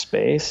some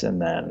space,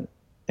 and then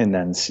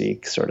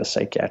seek sort of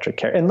psychiatric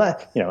care,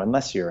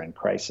 unless you're in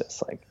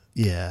crisis, like,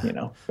 Yeah. go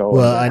and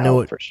Well, get I know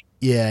help it. for sure.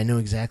 Yeah, I know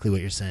exactly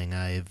what you're saying.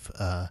 I've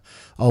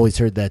always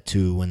heard that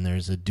too. When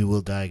there's a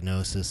dual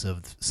diagnosis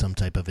of some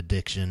type of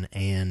addiction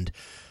and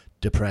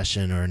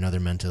depression or another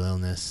mental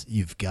illness,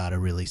 you've got to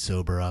really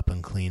sober up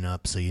and clean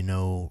up, so you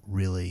know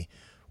really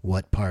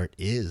what part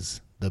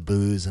is the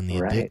booze and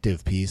the Right.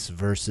 addictive piece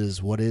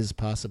versus what is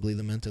possibly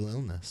the mental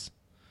illness.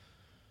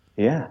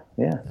 Yeah,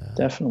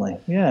 definitely.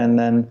 Yeah. And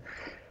then,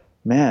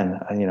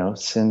 man,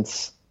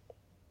 since,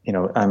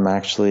 I'm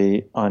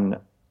actually on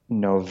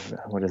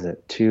what is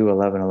it?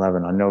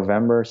 2/11/11 on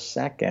November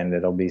 2nd,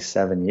 it'll be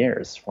 7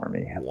 years for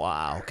me.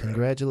 Wow!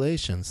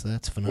 Congratulations,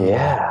 that's phenomenal.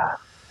 Yeah,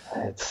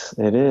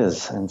 it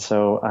is. And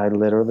so I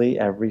literally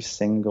every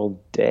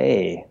single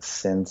day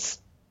since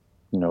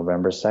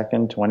November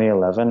 2nd,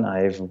 2011,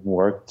 I've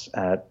worked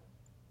at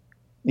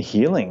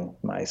healing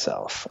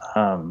myself,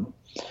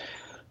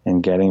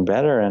 and getting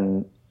better.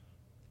 And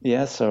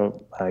yeah,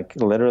 so, like,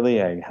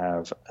 literally I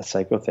have a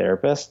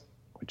psychotherapist,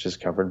 which is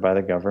covered by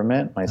the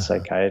government. My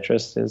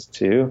psychiatrist is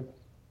too.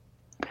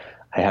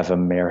 I have a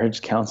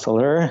marriage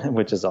counselor,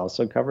 which is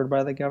also covered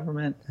by the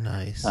government.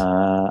 Nice.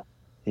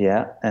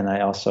 Yeah. And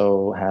I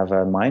also have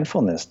a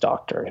mindfulness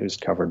doctor who's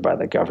covered by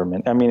the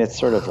government. I mean, it's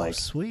sort of like,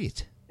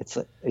 sweet.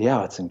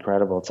 it's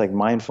incredible. It's like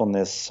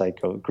mindfulness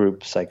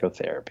group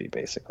psychotherapy,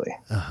 basically.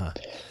 How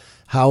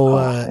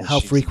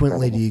she's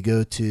frequently incredible. do you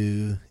go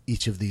to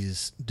each of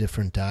these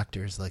different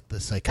doctors, like the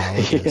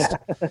psychologist?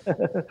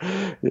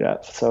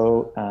 Yeah.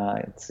 So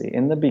let's see.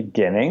 In the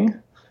beginning,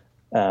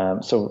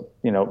 so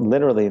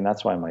literally, and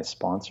that's why my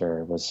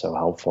sponsor was so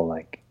helpful.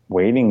 Like,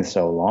 waiting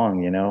so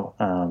long,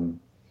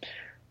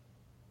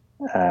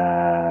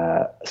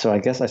 so I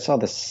guess I saw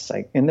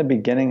in the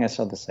beginning. I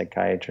saw the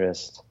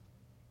psychiatrist,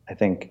 I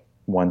think,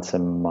 once a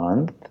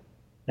month,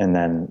 and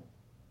then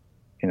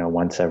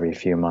once every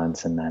few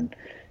months, and then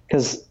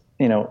because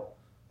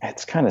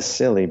it's kind of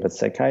silly, but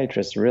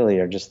psychiatrists really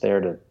are just there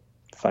to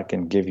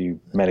fucking give you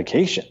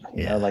medication.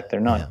 Like,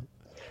 they're not,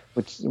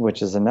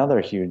 which is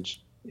another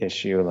huge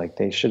issue. Like,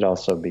 they should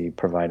also be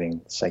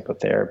providing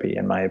psychotherapy,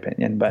 in my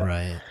opinion. But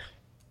Right.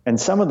 and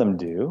some of them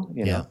do,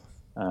 Yeah.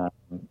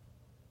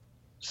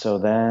 So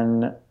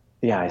then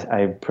yeah,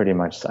 I pretty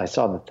much, I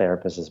saw the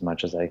therapist as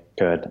much as I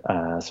could.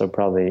 So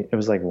probably it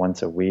was like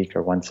once a week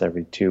or once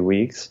every 2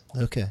 weeks.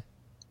 Okay.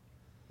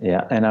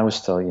 Yeah. And I was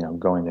still,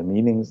 going to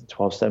meetings,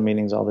 12-step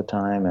meetings all the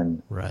time.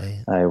 And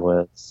Right.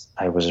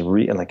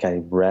 like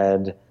I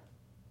read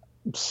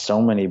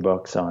so many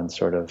books on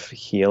sort of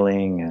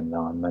healing and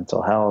on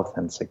mental health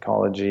and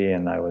psychology.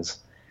 And I was,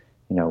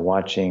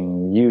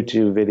 watching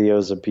YouTube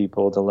videos of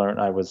people to learn.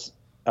 I was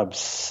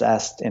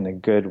obsessed in a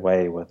good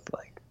way with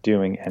like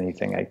doing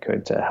anything I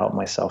could to help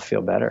myself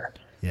feel better.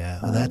 Yeah.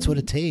 Well, that's what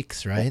it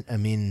takes, right? I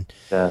mean,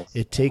 Yes.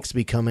 it takes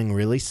becoming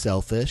really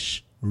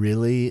selfish,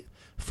 really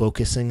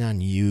focusing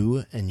on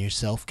you and your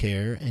self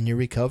care and your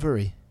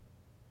recovery.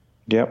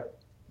 Yep.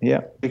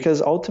 Yeah.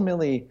 Because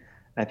ultimately,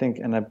 I think,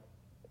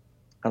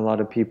 a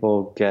lot of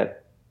people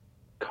get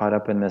caught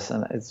up in this.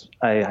 And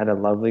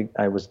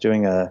I was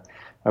doing a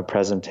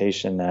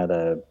presentation at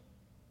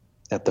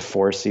the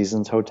Four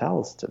Seasons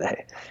hotels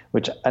today,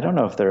 which I don't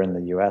know if they're in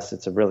the US.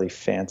 It's a really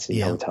fancy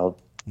Yeah, hotel.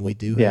 we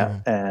do have Yeah.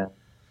 them. And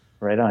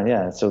right on.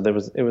 Yeah. So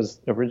it was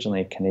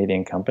originally a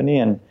Canadian company.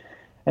 And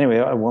anyway,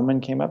 a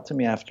woman came up to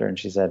me after and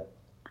she said,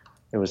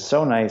 it was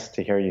so nice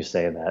to hear you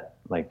say that,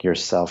 like your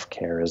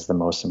self-care is the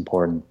most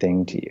important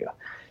thing to you,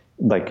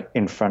 like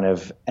in front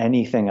of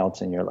anything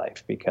else in your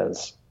life,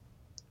 because,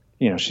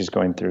 she's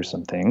going through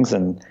some things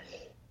and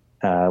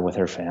with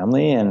her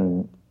family.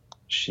 And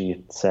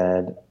she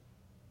said,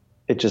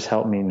 it just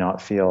helped me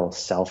not feel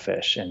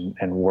selfish and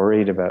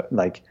worried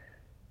that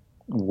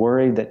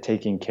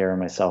taking care of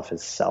myself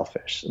is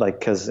selfish. Like,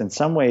 because in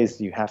some ways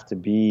you have to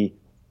be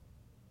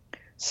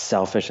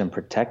selfish and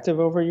protective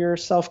over your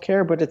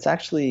self-care, but it's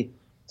actually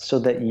so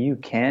that you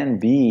can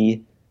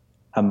be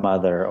a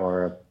mother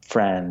or a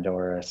friend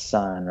or a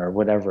son or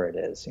whatever it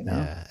is.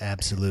 Yeah,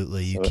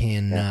 absolutely. You So, yeah.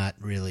 cannot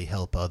really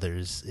help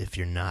others if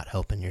you're not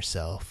helping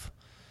yourself.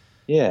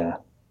 Yeah.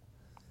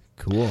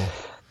 Cool.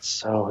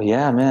 So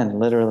yeah, man,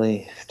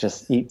 literally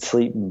just eat,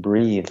 sleep, and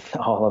breathe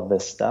all of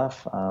this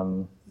stuff.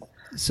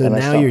 So And I now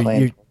stopped you're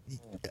playing. you're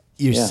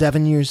you're Yeah.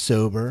 7 years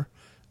sober,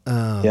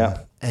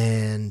 Yeah.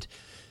 and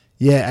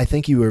yeah, I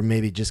think you were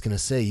maybe just gonna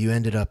say you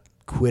ended up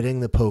quitting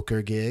the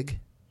poker gig,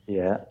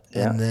 Yeah.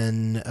 and Yeah.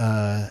 then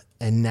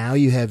and now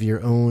you have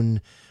your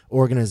own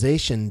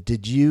organization.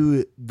 Did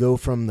you go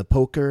from the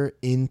poker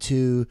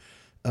into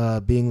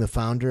being the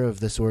founder of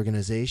this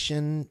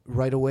organization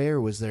right away,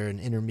 or was there an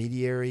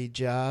intermediary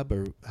job,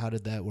 or how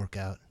did that work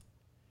out?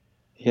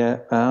 Yeah.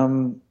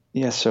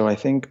 Yeah. So I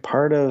think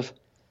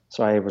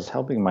so I was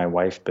helping my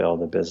wife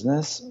build a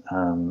business.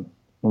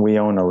 We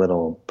own a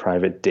little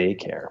private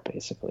daycare,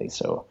 basically.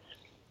 So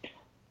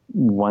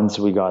once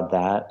we got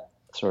that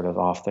sort of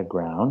off the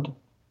ground,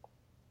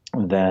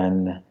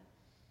 then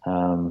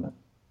um,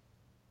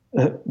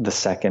 the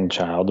second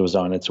child was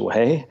on its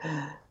way.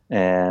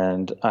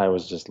 And I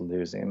was just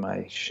losing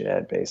my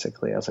shit,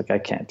 basically. I was like, I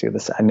can't do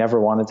this. I never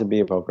wanted to be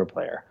a poker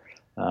player.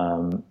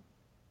 Um,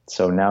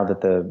 so now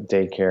that the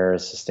daycare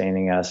is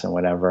sustaining us and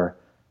whatever,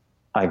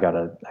 I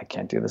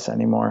can't do this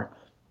anymore.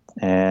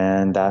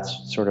 And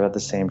that's sort of at the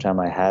same time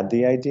I had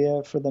the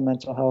idea for the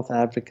mental health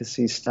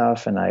advocacy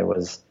stuff. And I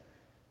was,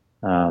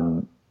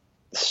 um,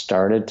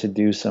 started to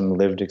do some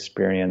lived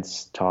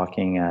experience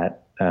talking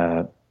at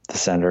the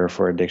Center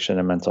for Addiction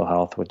and Mental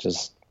Health, which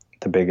is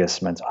the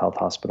biggest mental health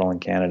hospital in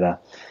Canada.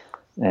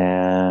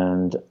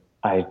 And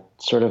I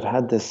sort of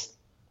had this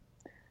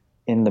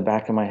in the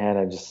back of my head.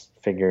 I just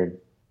figured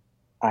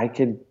I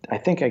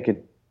think I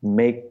could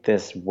make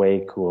this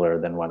way cooler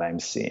than what I'm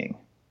seeing.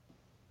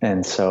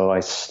 And so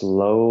I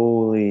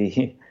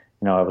slowly,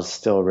 I was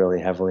still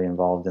really heavily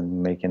involved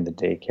in making the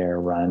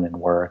daycare run and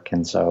work.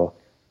 And so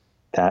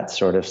that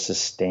sort of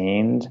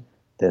sustained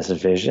this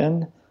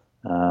vision.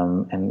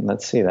 And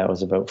let's see, that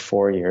was about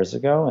 4 years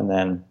ago. And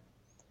then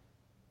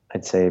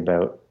I'd say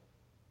about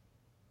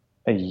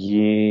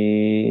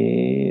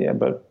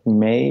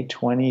May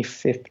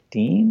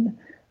 2015,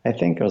 I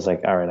think I was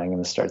like, all right, I'm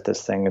going to start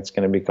this thing. It's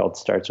going to be called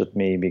Starts With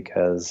Me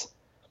because,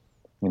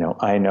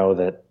 I know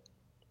that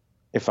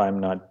if I'm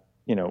not,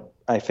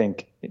 I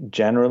think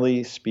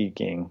generally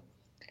speaking,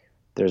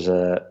 there's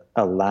a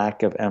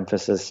lack of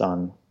emphasis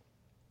on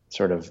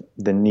sort of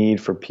the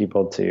need for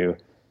people to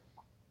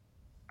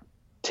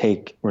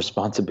take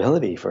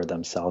responsibility for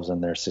themselves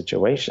and their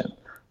situation.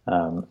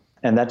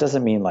 And that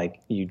doesn't mean like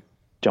you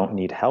don't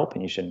need help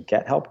and you shouldn't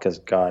get help, because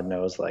God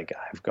knows, like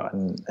I've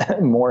gotten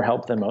more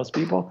help than most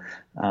people.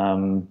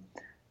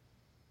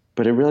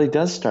 But it really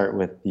does start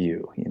with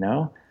you.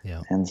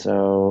 Yeah. And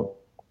so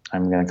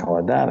I'm going to call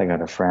it that. I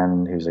got a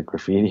friend who's a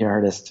graffiti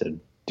artist to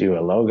do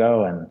a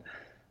logo, and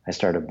I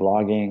started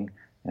blogging,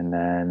 and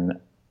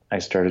then I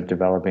started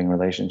developing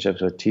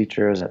relationships with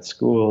teachers at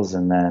schools.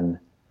 And then,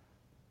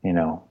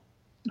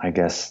 I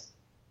guess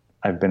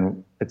I've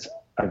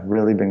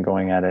really been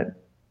going at it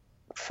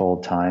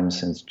full time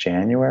since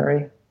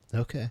January.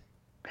 Okay.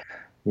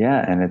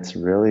 Yeah. And it's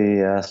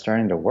really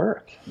starting to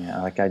work.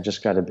 Yeah. Like I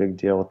just got a big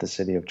deal with the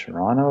city of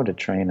Toronto to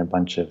train a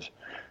bunch of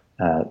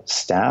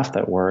staff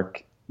that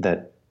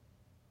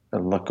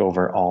look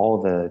over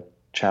all the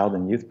child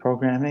and youth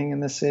programming in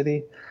the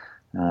city.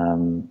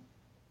 Um,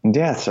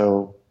 yeah,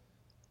 so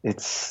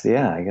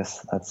I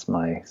guess that's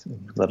my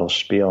little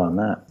spiel on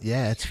that.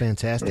 Yeah, it's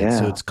fantastic. So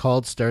Yeah. it's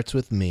called Starts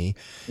With Me.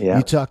 You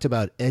Yeah. talked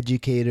about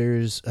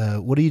educators.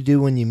 What do you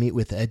do when you meet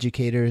with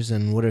educators,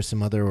 and what are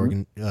some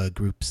other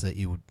groups that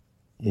you work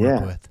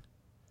Yeah. with?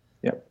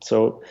 Yep.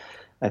 So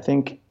I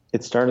think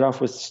it started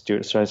off with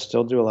students. So I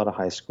still do a lot of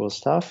high school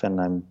stuff, and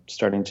I'm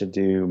starting to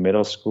do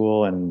middle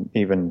school and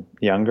even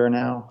younger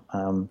now.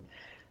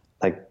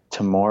 Like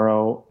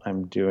tomorrow,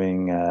 I'm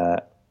doing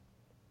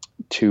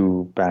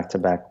two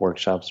back-to-back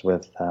workshops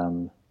with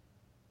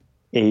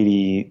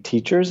 80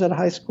 teachers at a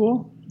high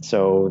school.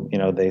 So,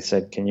 they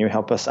said, can you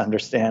help us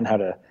understand how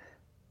to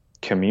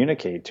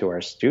communicate to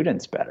our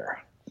students better?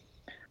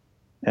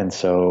 And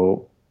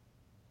so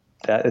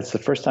that it's the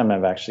first time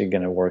I'm actually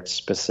going to work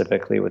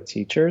specifically with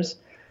teachers,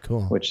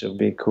 Cool. which will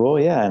be cool.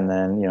 Yeah. And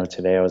then,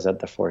 today I was at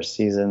the Four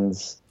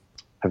Seasons.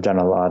 I've done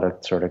a lot of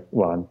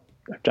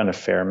I've done a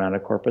fair amount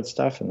of corporate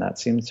stuff, and that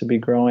seems to be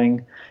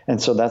growing.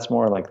 And so that's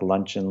more like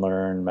lunch and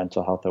learn,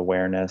 mental health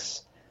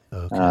awareness.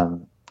 Okay.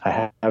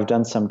 I have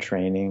done some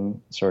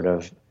training sort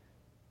of,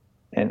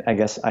 and I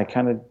guess I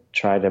kind of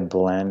try to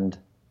blend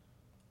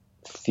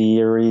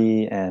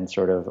theory and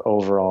sort of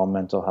overall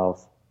mental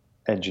health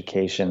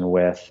education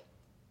with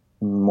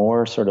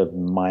more sort of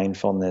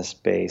mindfulness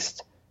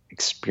based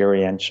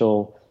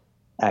experiential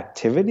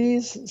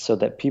activities so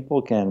that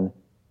people can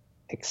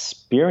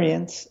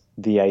experience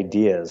the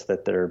ideas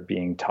that they're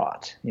being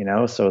taught,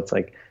 So it's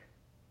like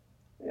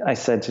I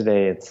said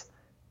today,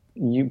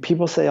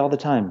 people say all the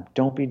time,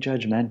 don't be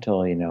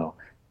judgmental,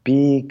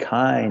 be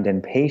kind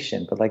and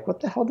patient. But like, what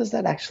the hell does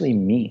that actually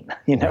mean?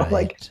 Like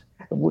Right.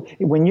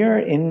 when you're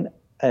in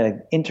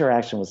an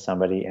interaction with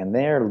somebody and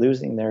they're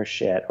losing their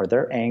shit or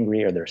they're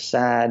angry or they're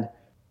sad,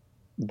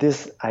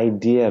 this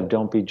idea of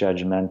don't be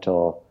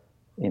judgmental,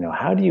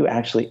 how do you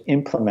actually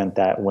implement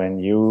that when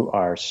you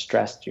are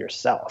stressed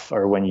yourself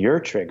or when you're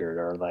triggered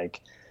or like,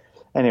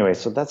 anyway,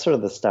 so that's sort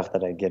of the stuff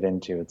that I get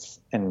into.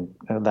 And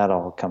that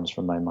all comes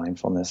from my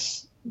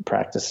mindfulness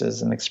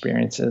practices and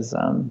experiences.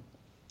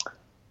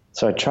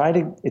 So I try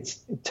to,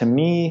 to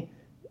me,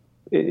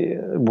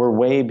 we're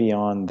way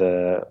beyond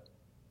the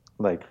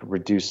like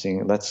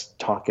reducing, let's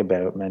talk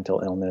about mental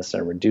illness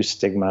or reduce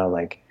stigma.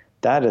 Like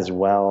that is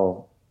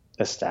well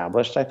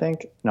established, I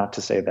think. Not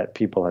to say that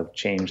people have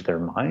changed their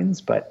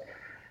minds, but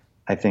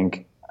I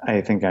think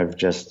I've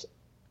just,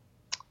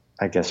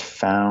 I guess,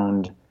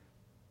 found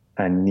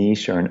a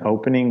niche or an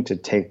opening to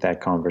take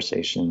that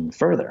conversation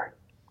further.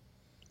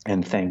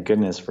 And thank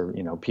goodness for,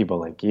 people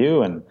like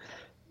you and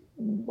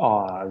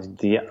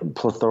the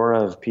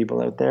plethora of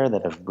people out there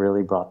that have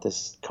really brought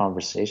this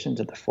conversation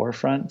to the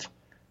forefront.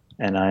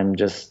 And I'm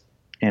just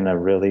in a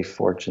really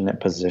fortunate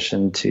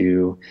position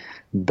to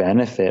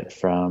benefit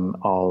from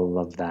all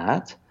of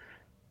that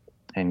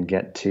and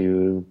get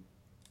to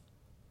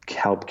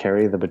help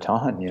carry the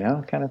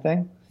baton, kind of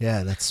thing.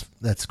 Yeah,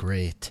 that's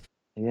great.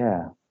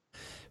 Yeah.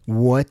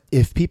 What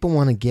if people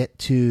want to get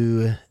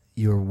to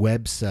your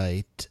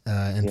website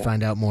and Yeah.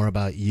 find out more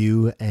about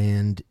you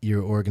and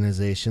your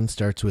organization?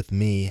 Starts With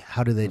Me.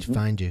 How do they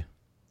find you?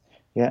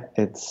 Yeah.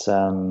 It's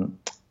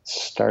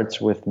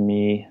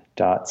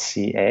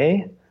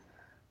startswithme.ca.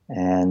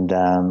 And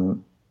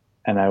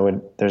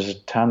there's a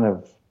ton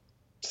of,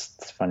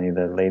 it's funny,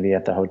 the lady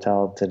at the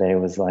hotel today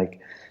was like,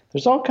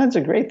 there's all kinds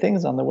of great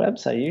things on the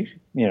website.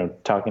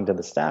 Talking to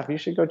the staff, you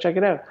should go check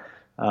it out.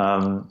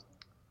 And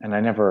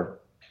I never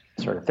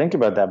sort of think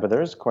about that, but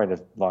there's quite a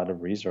lot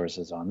of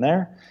resources on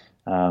there.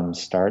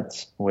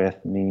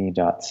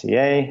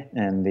 Startswithme.ca,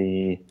 and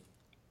the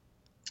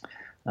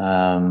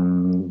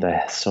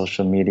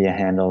social media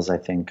handles I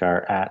think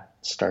are at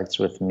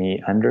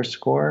startswithme_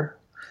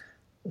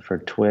 for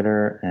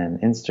Twitter and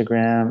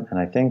Instagram. And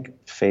I think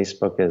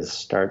Facebook is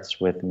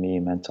Starts With Me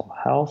Mental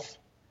Health.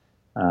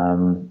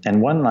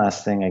 And one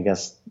last thing, I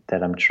guess,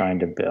 that I'm trying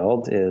to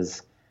build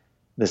is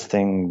this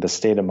thing, the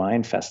State of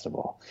Mind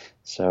Festival.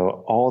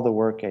 So all the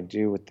work I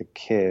do with the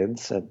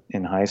kids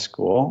in high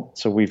school.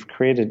 So we've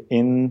created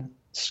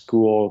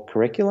in-school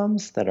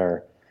curriculums that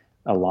are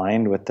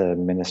aligned with the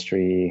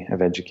Ministry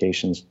of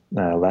Education's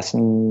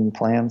lesson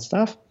plan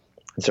stuff.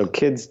 And so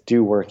kids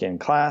do work in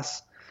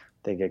class,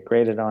 they get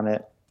graded on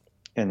it,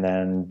 and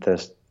then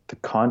the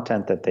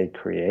content that they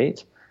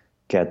create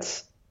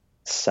gets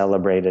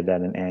celebrated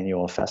at an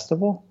annual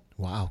festival.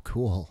 Wow,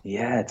 cool.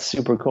 Yeah, it's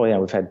super cool. Yeah,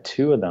 we've had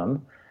two of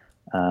them.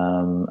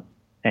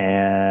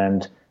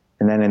 And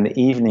then in the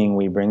evening,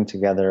 we bring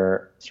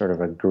together sort of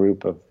a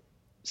group of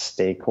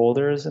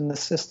stakeholders in the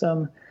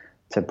system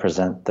to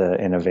present the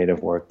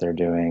innovative work they're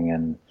doing.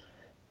 And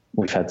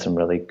we've had some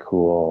really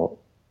cool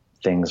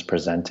things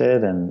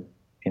presented. And,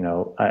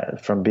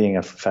 from being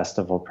a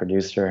festival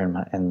producer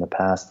in the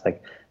past,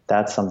 like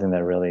that's something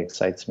that really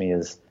excites me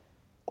is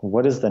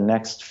what is the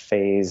next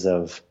phase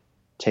of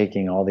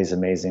taking all these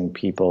amazing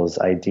people's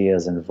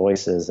ideas and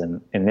voices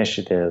and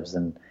initiatives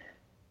and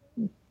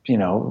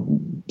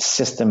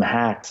system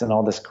hacks and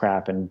all this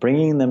crap and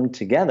bringing them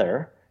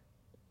together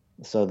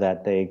so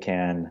that they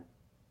can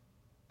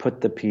put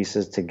the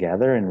pieces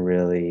together and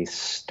really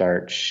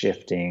start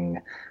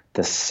shifting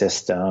the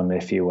system,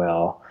 if you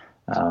will,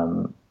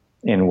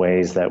 in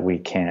ways that we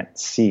can't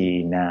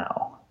see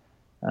now.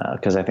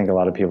 Because I think a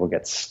lot of people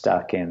get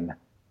stuck in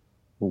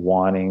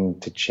wanting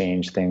to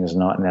change things,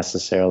 not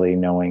necessarily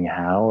knowing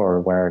how or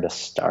where to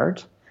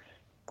start.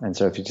 And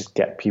so if you just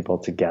get people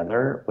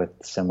together with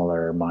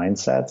similar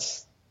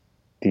mindsets,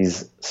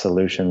 these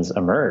solutions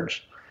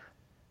emerge.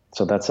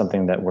 So that's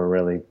something that we're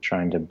really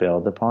trying to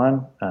build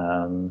upon.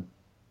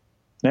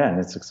 And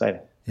it's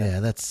exciting. Yeah,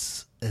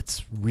 it's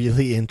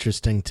really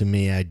interesting to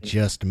me. I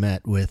just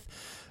met with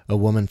a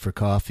woman for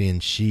coffee,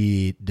 and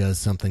she does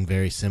something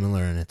very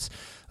similar, and it's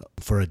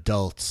for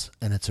adults,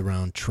 and it's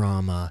around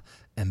trauma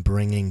and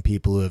bringing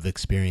people who have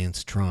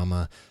experienced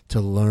trauma to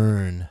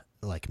learn,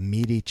 like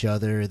meet each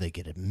other, they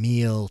get a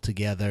meal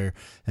together,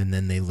 and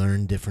then they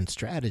learn different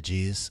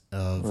strategies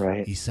of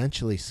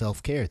essentially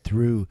self-care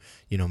through,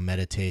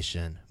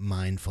 meditation,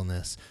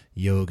 mindfulness,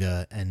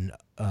 yoga, and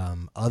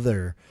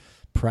other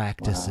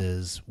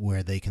practices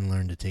where they can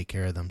learn to take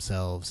care of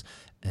themselves.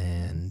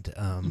 And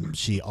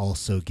she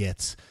also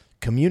gets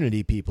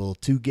community people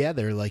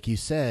together, like you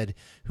said,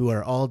 who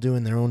are all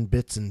doing their own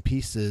bits and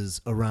pieces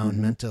around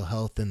mental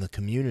health in the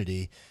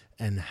community.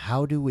 And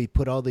how do we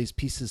put all these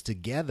pieces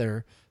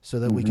together so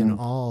that we can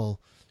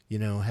all,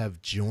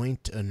 have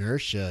joint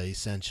inertia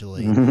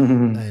essentially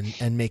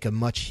and make a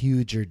much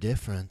huger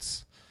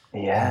difference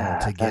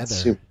together. That's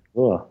super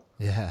cool.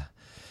 Yeah.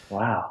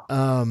 Wow.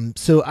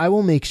 So I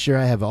will make sure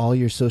I have all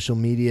your social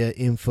media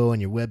info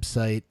and your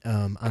website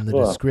on the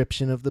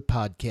description of the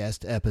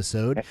podcast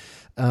episode.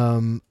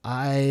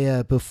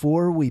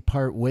 Before we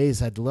part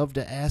ways, I'd love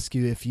to ask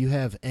you if you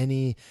have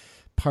any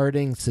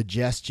parting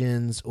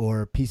suggestions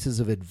or pieces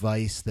of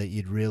advice that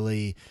you'd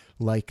really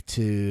like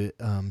to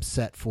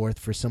set forth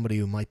for somebody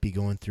who might be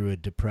going through a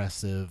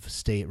depressive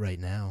state right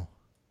now.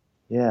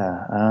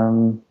 Yeah.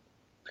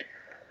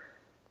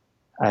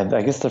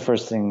 I guess the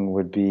first thing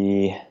would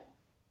be,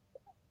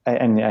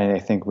 and I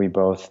think we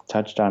both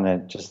touched on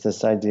it, just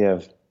this idea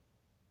of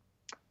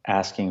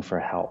asking for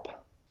help.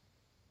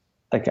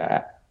 Like,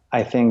 I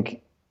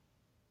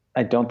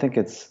don't think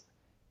it's,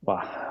 well,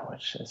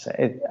 what should I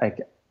say?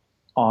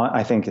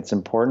 I think it's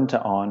important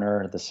to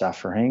honor the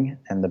suffering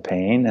and the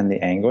pain and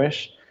the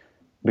anguish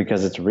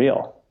because it's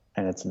real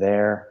and it's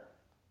there.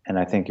 And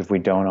I think if we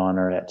don't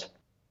honor it,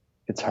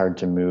 it's hard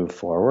to move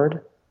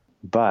forward.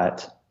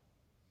 But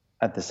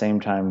at the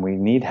same time, we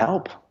need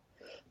help.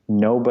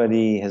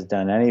 Nobody has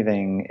done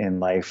anything in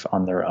life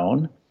on their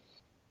own.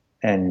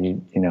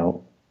 And,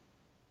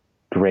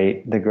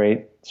 the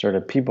great sort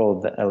of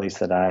people that, at least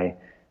that I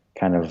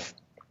kind of,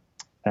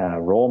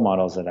 role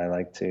models that I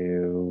like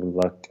to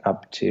look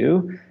up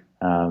to,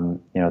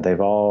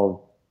 they've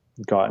all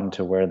gotten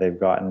to where they've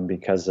gotten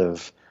because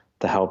of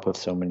the help of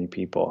so many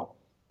people.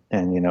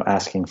 And,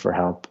 asking for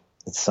help,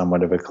 it's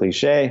somewhat of a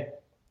cliche,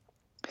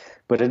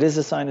 but it is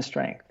a sign of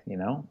strength.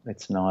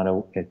 It's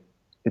not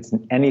it's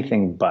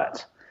anything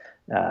but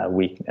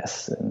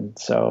weakness. And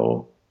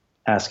so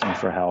asking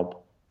for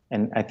help.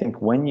 And I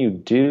think when you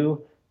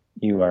do,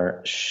 you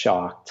are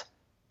shocked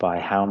by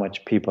how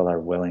much people are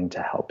willing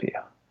to help you.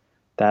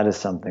 That is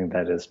something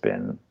that has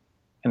been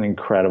an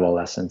incredible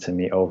lesson to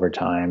me over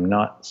time.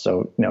 Not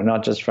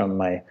just from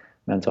my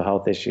mental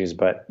health issues,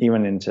 but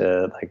even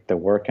into like the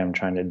work I'm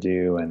trying to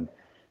do and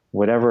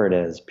whatever it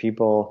is,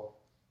 people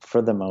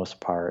for the most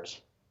part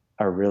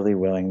are really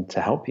willing to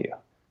help you.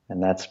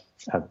 And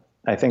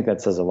I think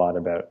that says a lot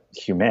about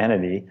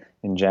humanity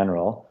in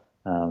general.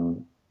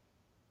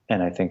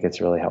 And I think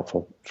it's really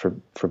helpful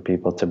for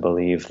people to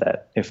believe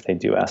that if they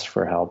do ask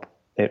for help,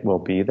 it will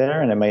be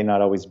there. And it may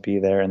not always be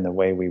there in the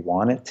way we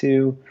want it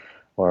to,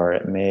 or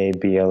it may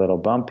be a little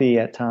bumpy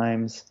at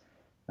times,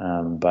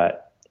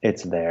 but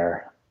it's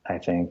there, I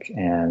think.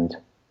 And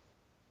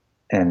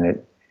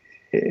it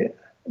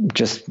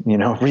just,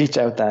 reach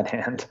out that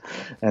hand.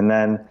 And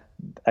then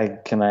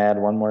can I add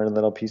one more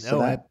little piece to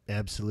that?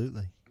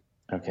 Absolutely.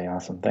 Okay,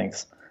 awesome.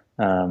 Thanks.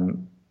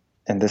 And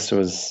this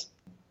was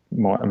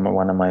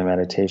one of my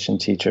meditation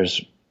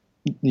teachers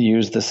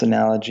used this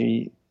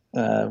analogy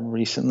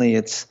recently.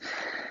 It's,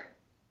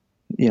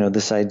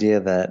 this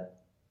idea that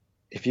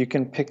if you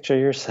can picture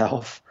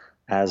yourself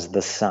as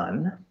the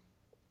sun,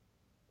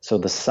 so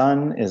the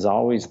sun is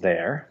always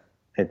there,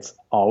 it's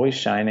always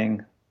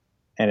shining,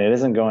 and it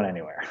isn't going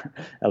anywhere.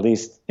 At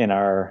least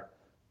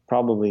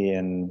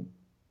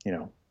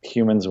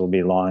humans will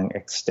be long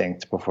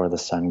extinct before the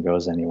sun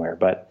goes anywhere.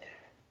 But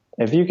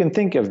if you can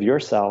think of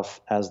yourself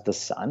as the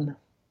sun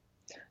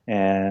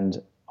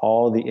and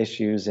all the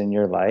issues in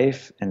your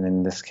life, and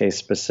in this case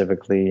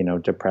specifically,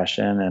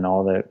 depression and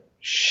all the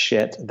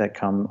shit that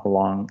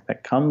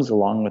comes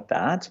along with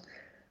that,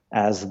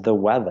 as the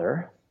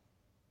weather,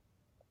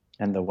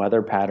 and the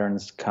weather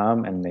patterns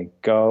come and they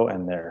go,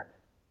 and they're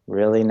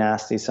really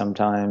nasty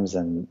sometimes,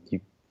 and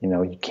you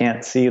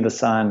can't see the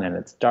sun, and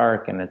it's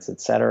dark, and it's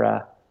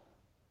etc.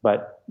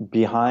 But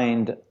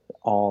behind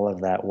all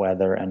of that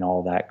weather and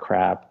all that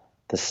crap,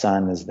 the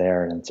sun is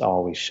there, and it's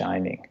always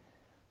shining.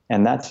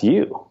 And that's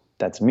you.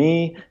 That's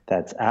me,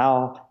 that's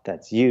Al,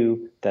 that's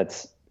you,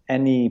 that's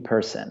any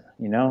person.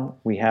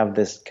 We have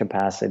this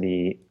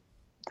capacity,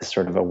 this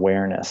sort of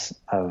awareness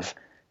of,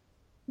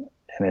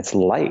 and it's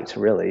light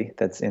really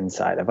that's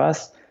inside of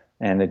us,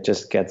 and it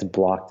just gets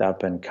blocked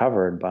up and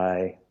covered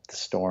by the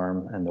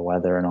storm and the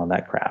weather and all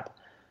that crap.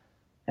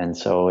 And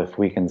so if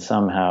we can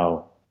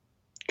somehow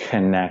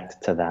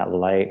connect to that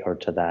light, or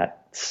to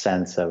that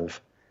sense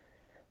of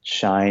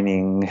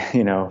shining,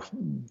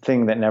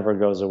 thing that never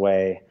goes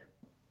away,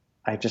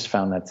 I just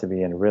found that to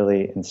be a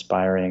really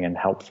inspiring and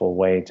helpful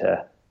way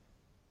to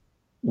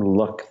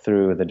look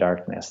through the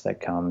darkness that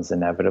comes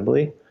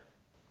inevitably,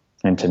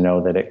 and to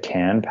know that it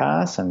can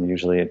pass, and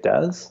usually it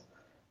does.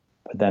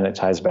 But then it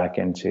ties back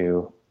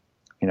into,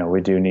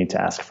 we do need to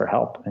ask for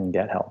help and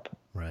get help.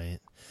 Right.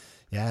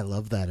 Yeah, I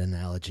love that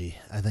analogy.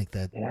 I think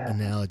that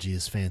analogy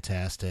is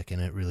fantastic,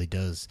 and it really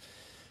does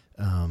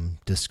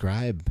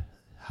describe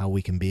how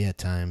we can be at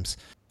times.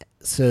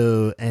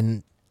 So,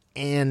 and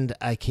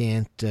I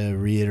can't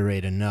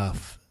reiterate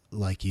enough,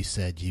 like you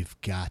said, you've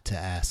got to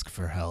ask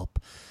for help.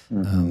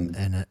 Mm-hmm.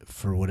 And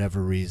for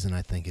whatever reason,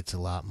 I think it's a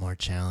lot more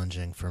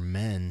challenging for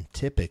men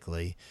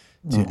typically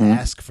to mm-hmm.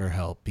 ask for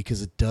help,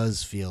 because it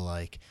does feel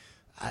like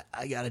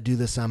I got to do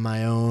this on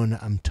my own.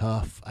 I'm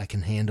tough. I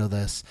can handle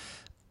this.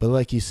 But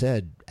like you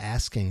said,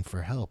 asking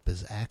for help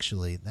is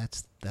actually,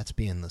 that's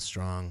being the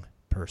strong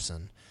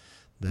person.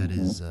 That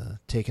mm-hmm. is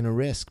taking a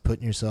risk,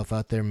 putting yourself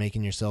out there,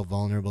 making yourself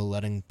vulnerable,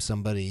 letting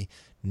somebody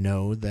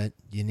know that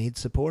you need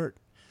support.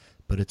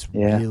 But it's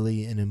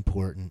really an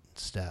important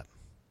step.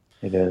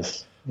 It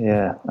is.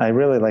 Yeah. I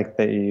really like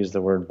that you use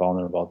the word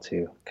vulnerable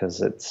too,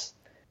 because it's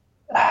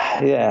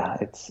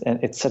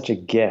such a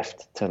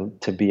gift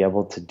to be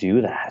able to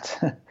do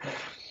that.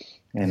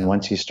 And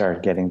once you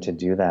start getting to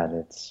do that,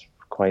 it's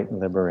quite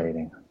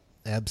liberating.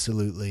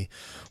 Absolutely.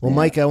 Well,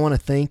 Mike, I want to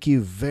thank you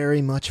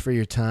very much for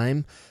your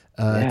time.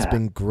 It's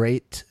been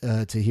great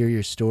to hear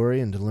your story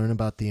and to learn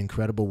about the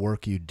incredible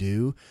work you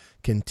do.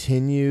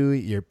 Continue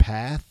your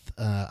path.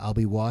 I'll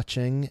be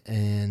watching,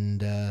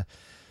 and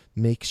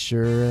make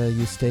sure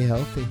you stay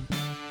healthy.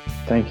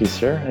 Thank you,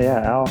 sir.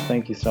 Yeah, Al,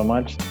 thank you so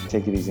much.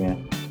 Take it easy,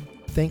 man.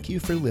 Thank you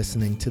for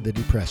listening to the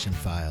Depression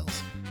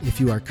Files. If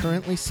you are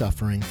currently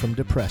suffering from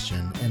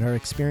depression and are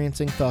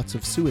experiencing thoughts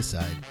of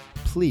suicide,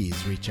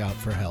 please reach out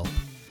for help.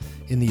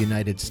 In the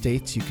United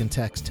States, you can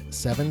text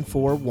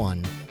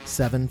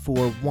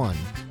 741-741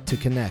 to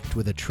connect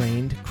with a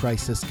trained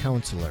crisis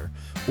counselor,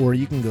 or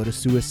you can go to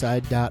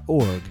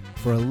suicide.org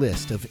for a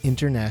list of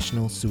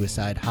international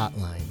suicide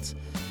hotlines.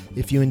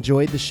 If you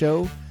enjoyed the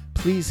show,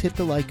 please hit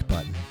the like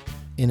button.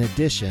 In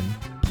addition,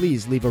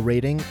 please leave a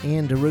rating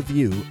and a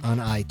review on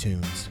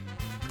iTunes.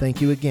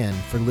 Thank you again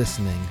for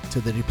listening to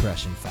the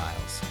Depression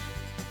Files.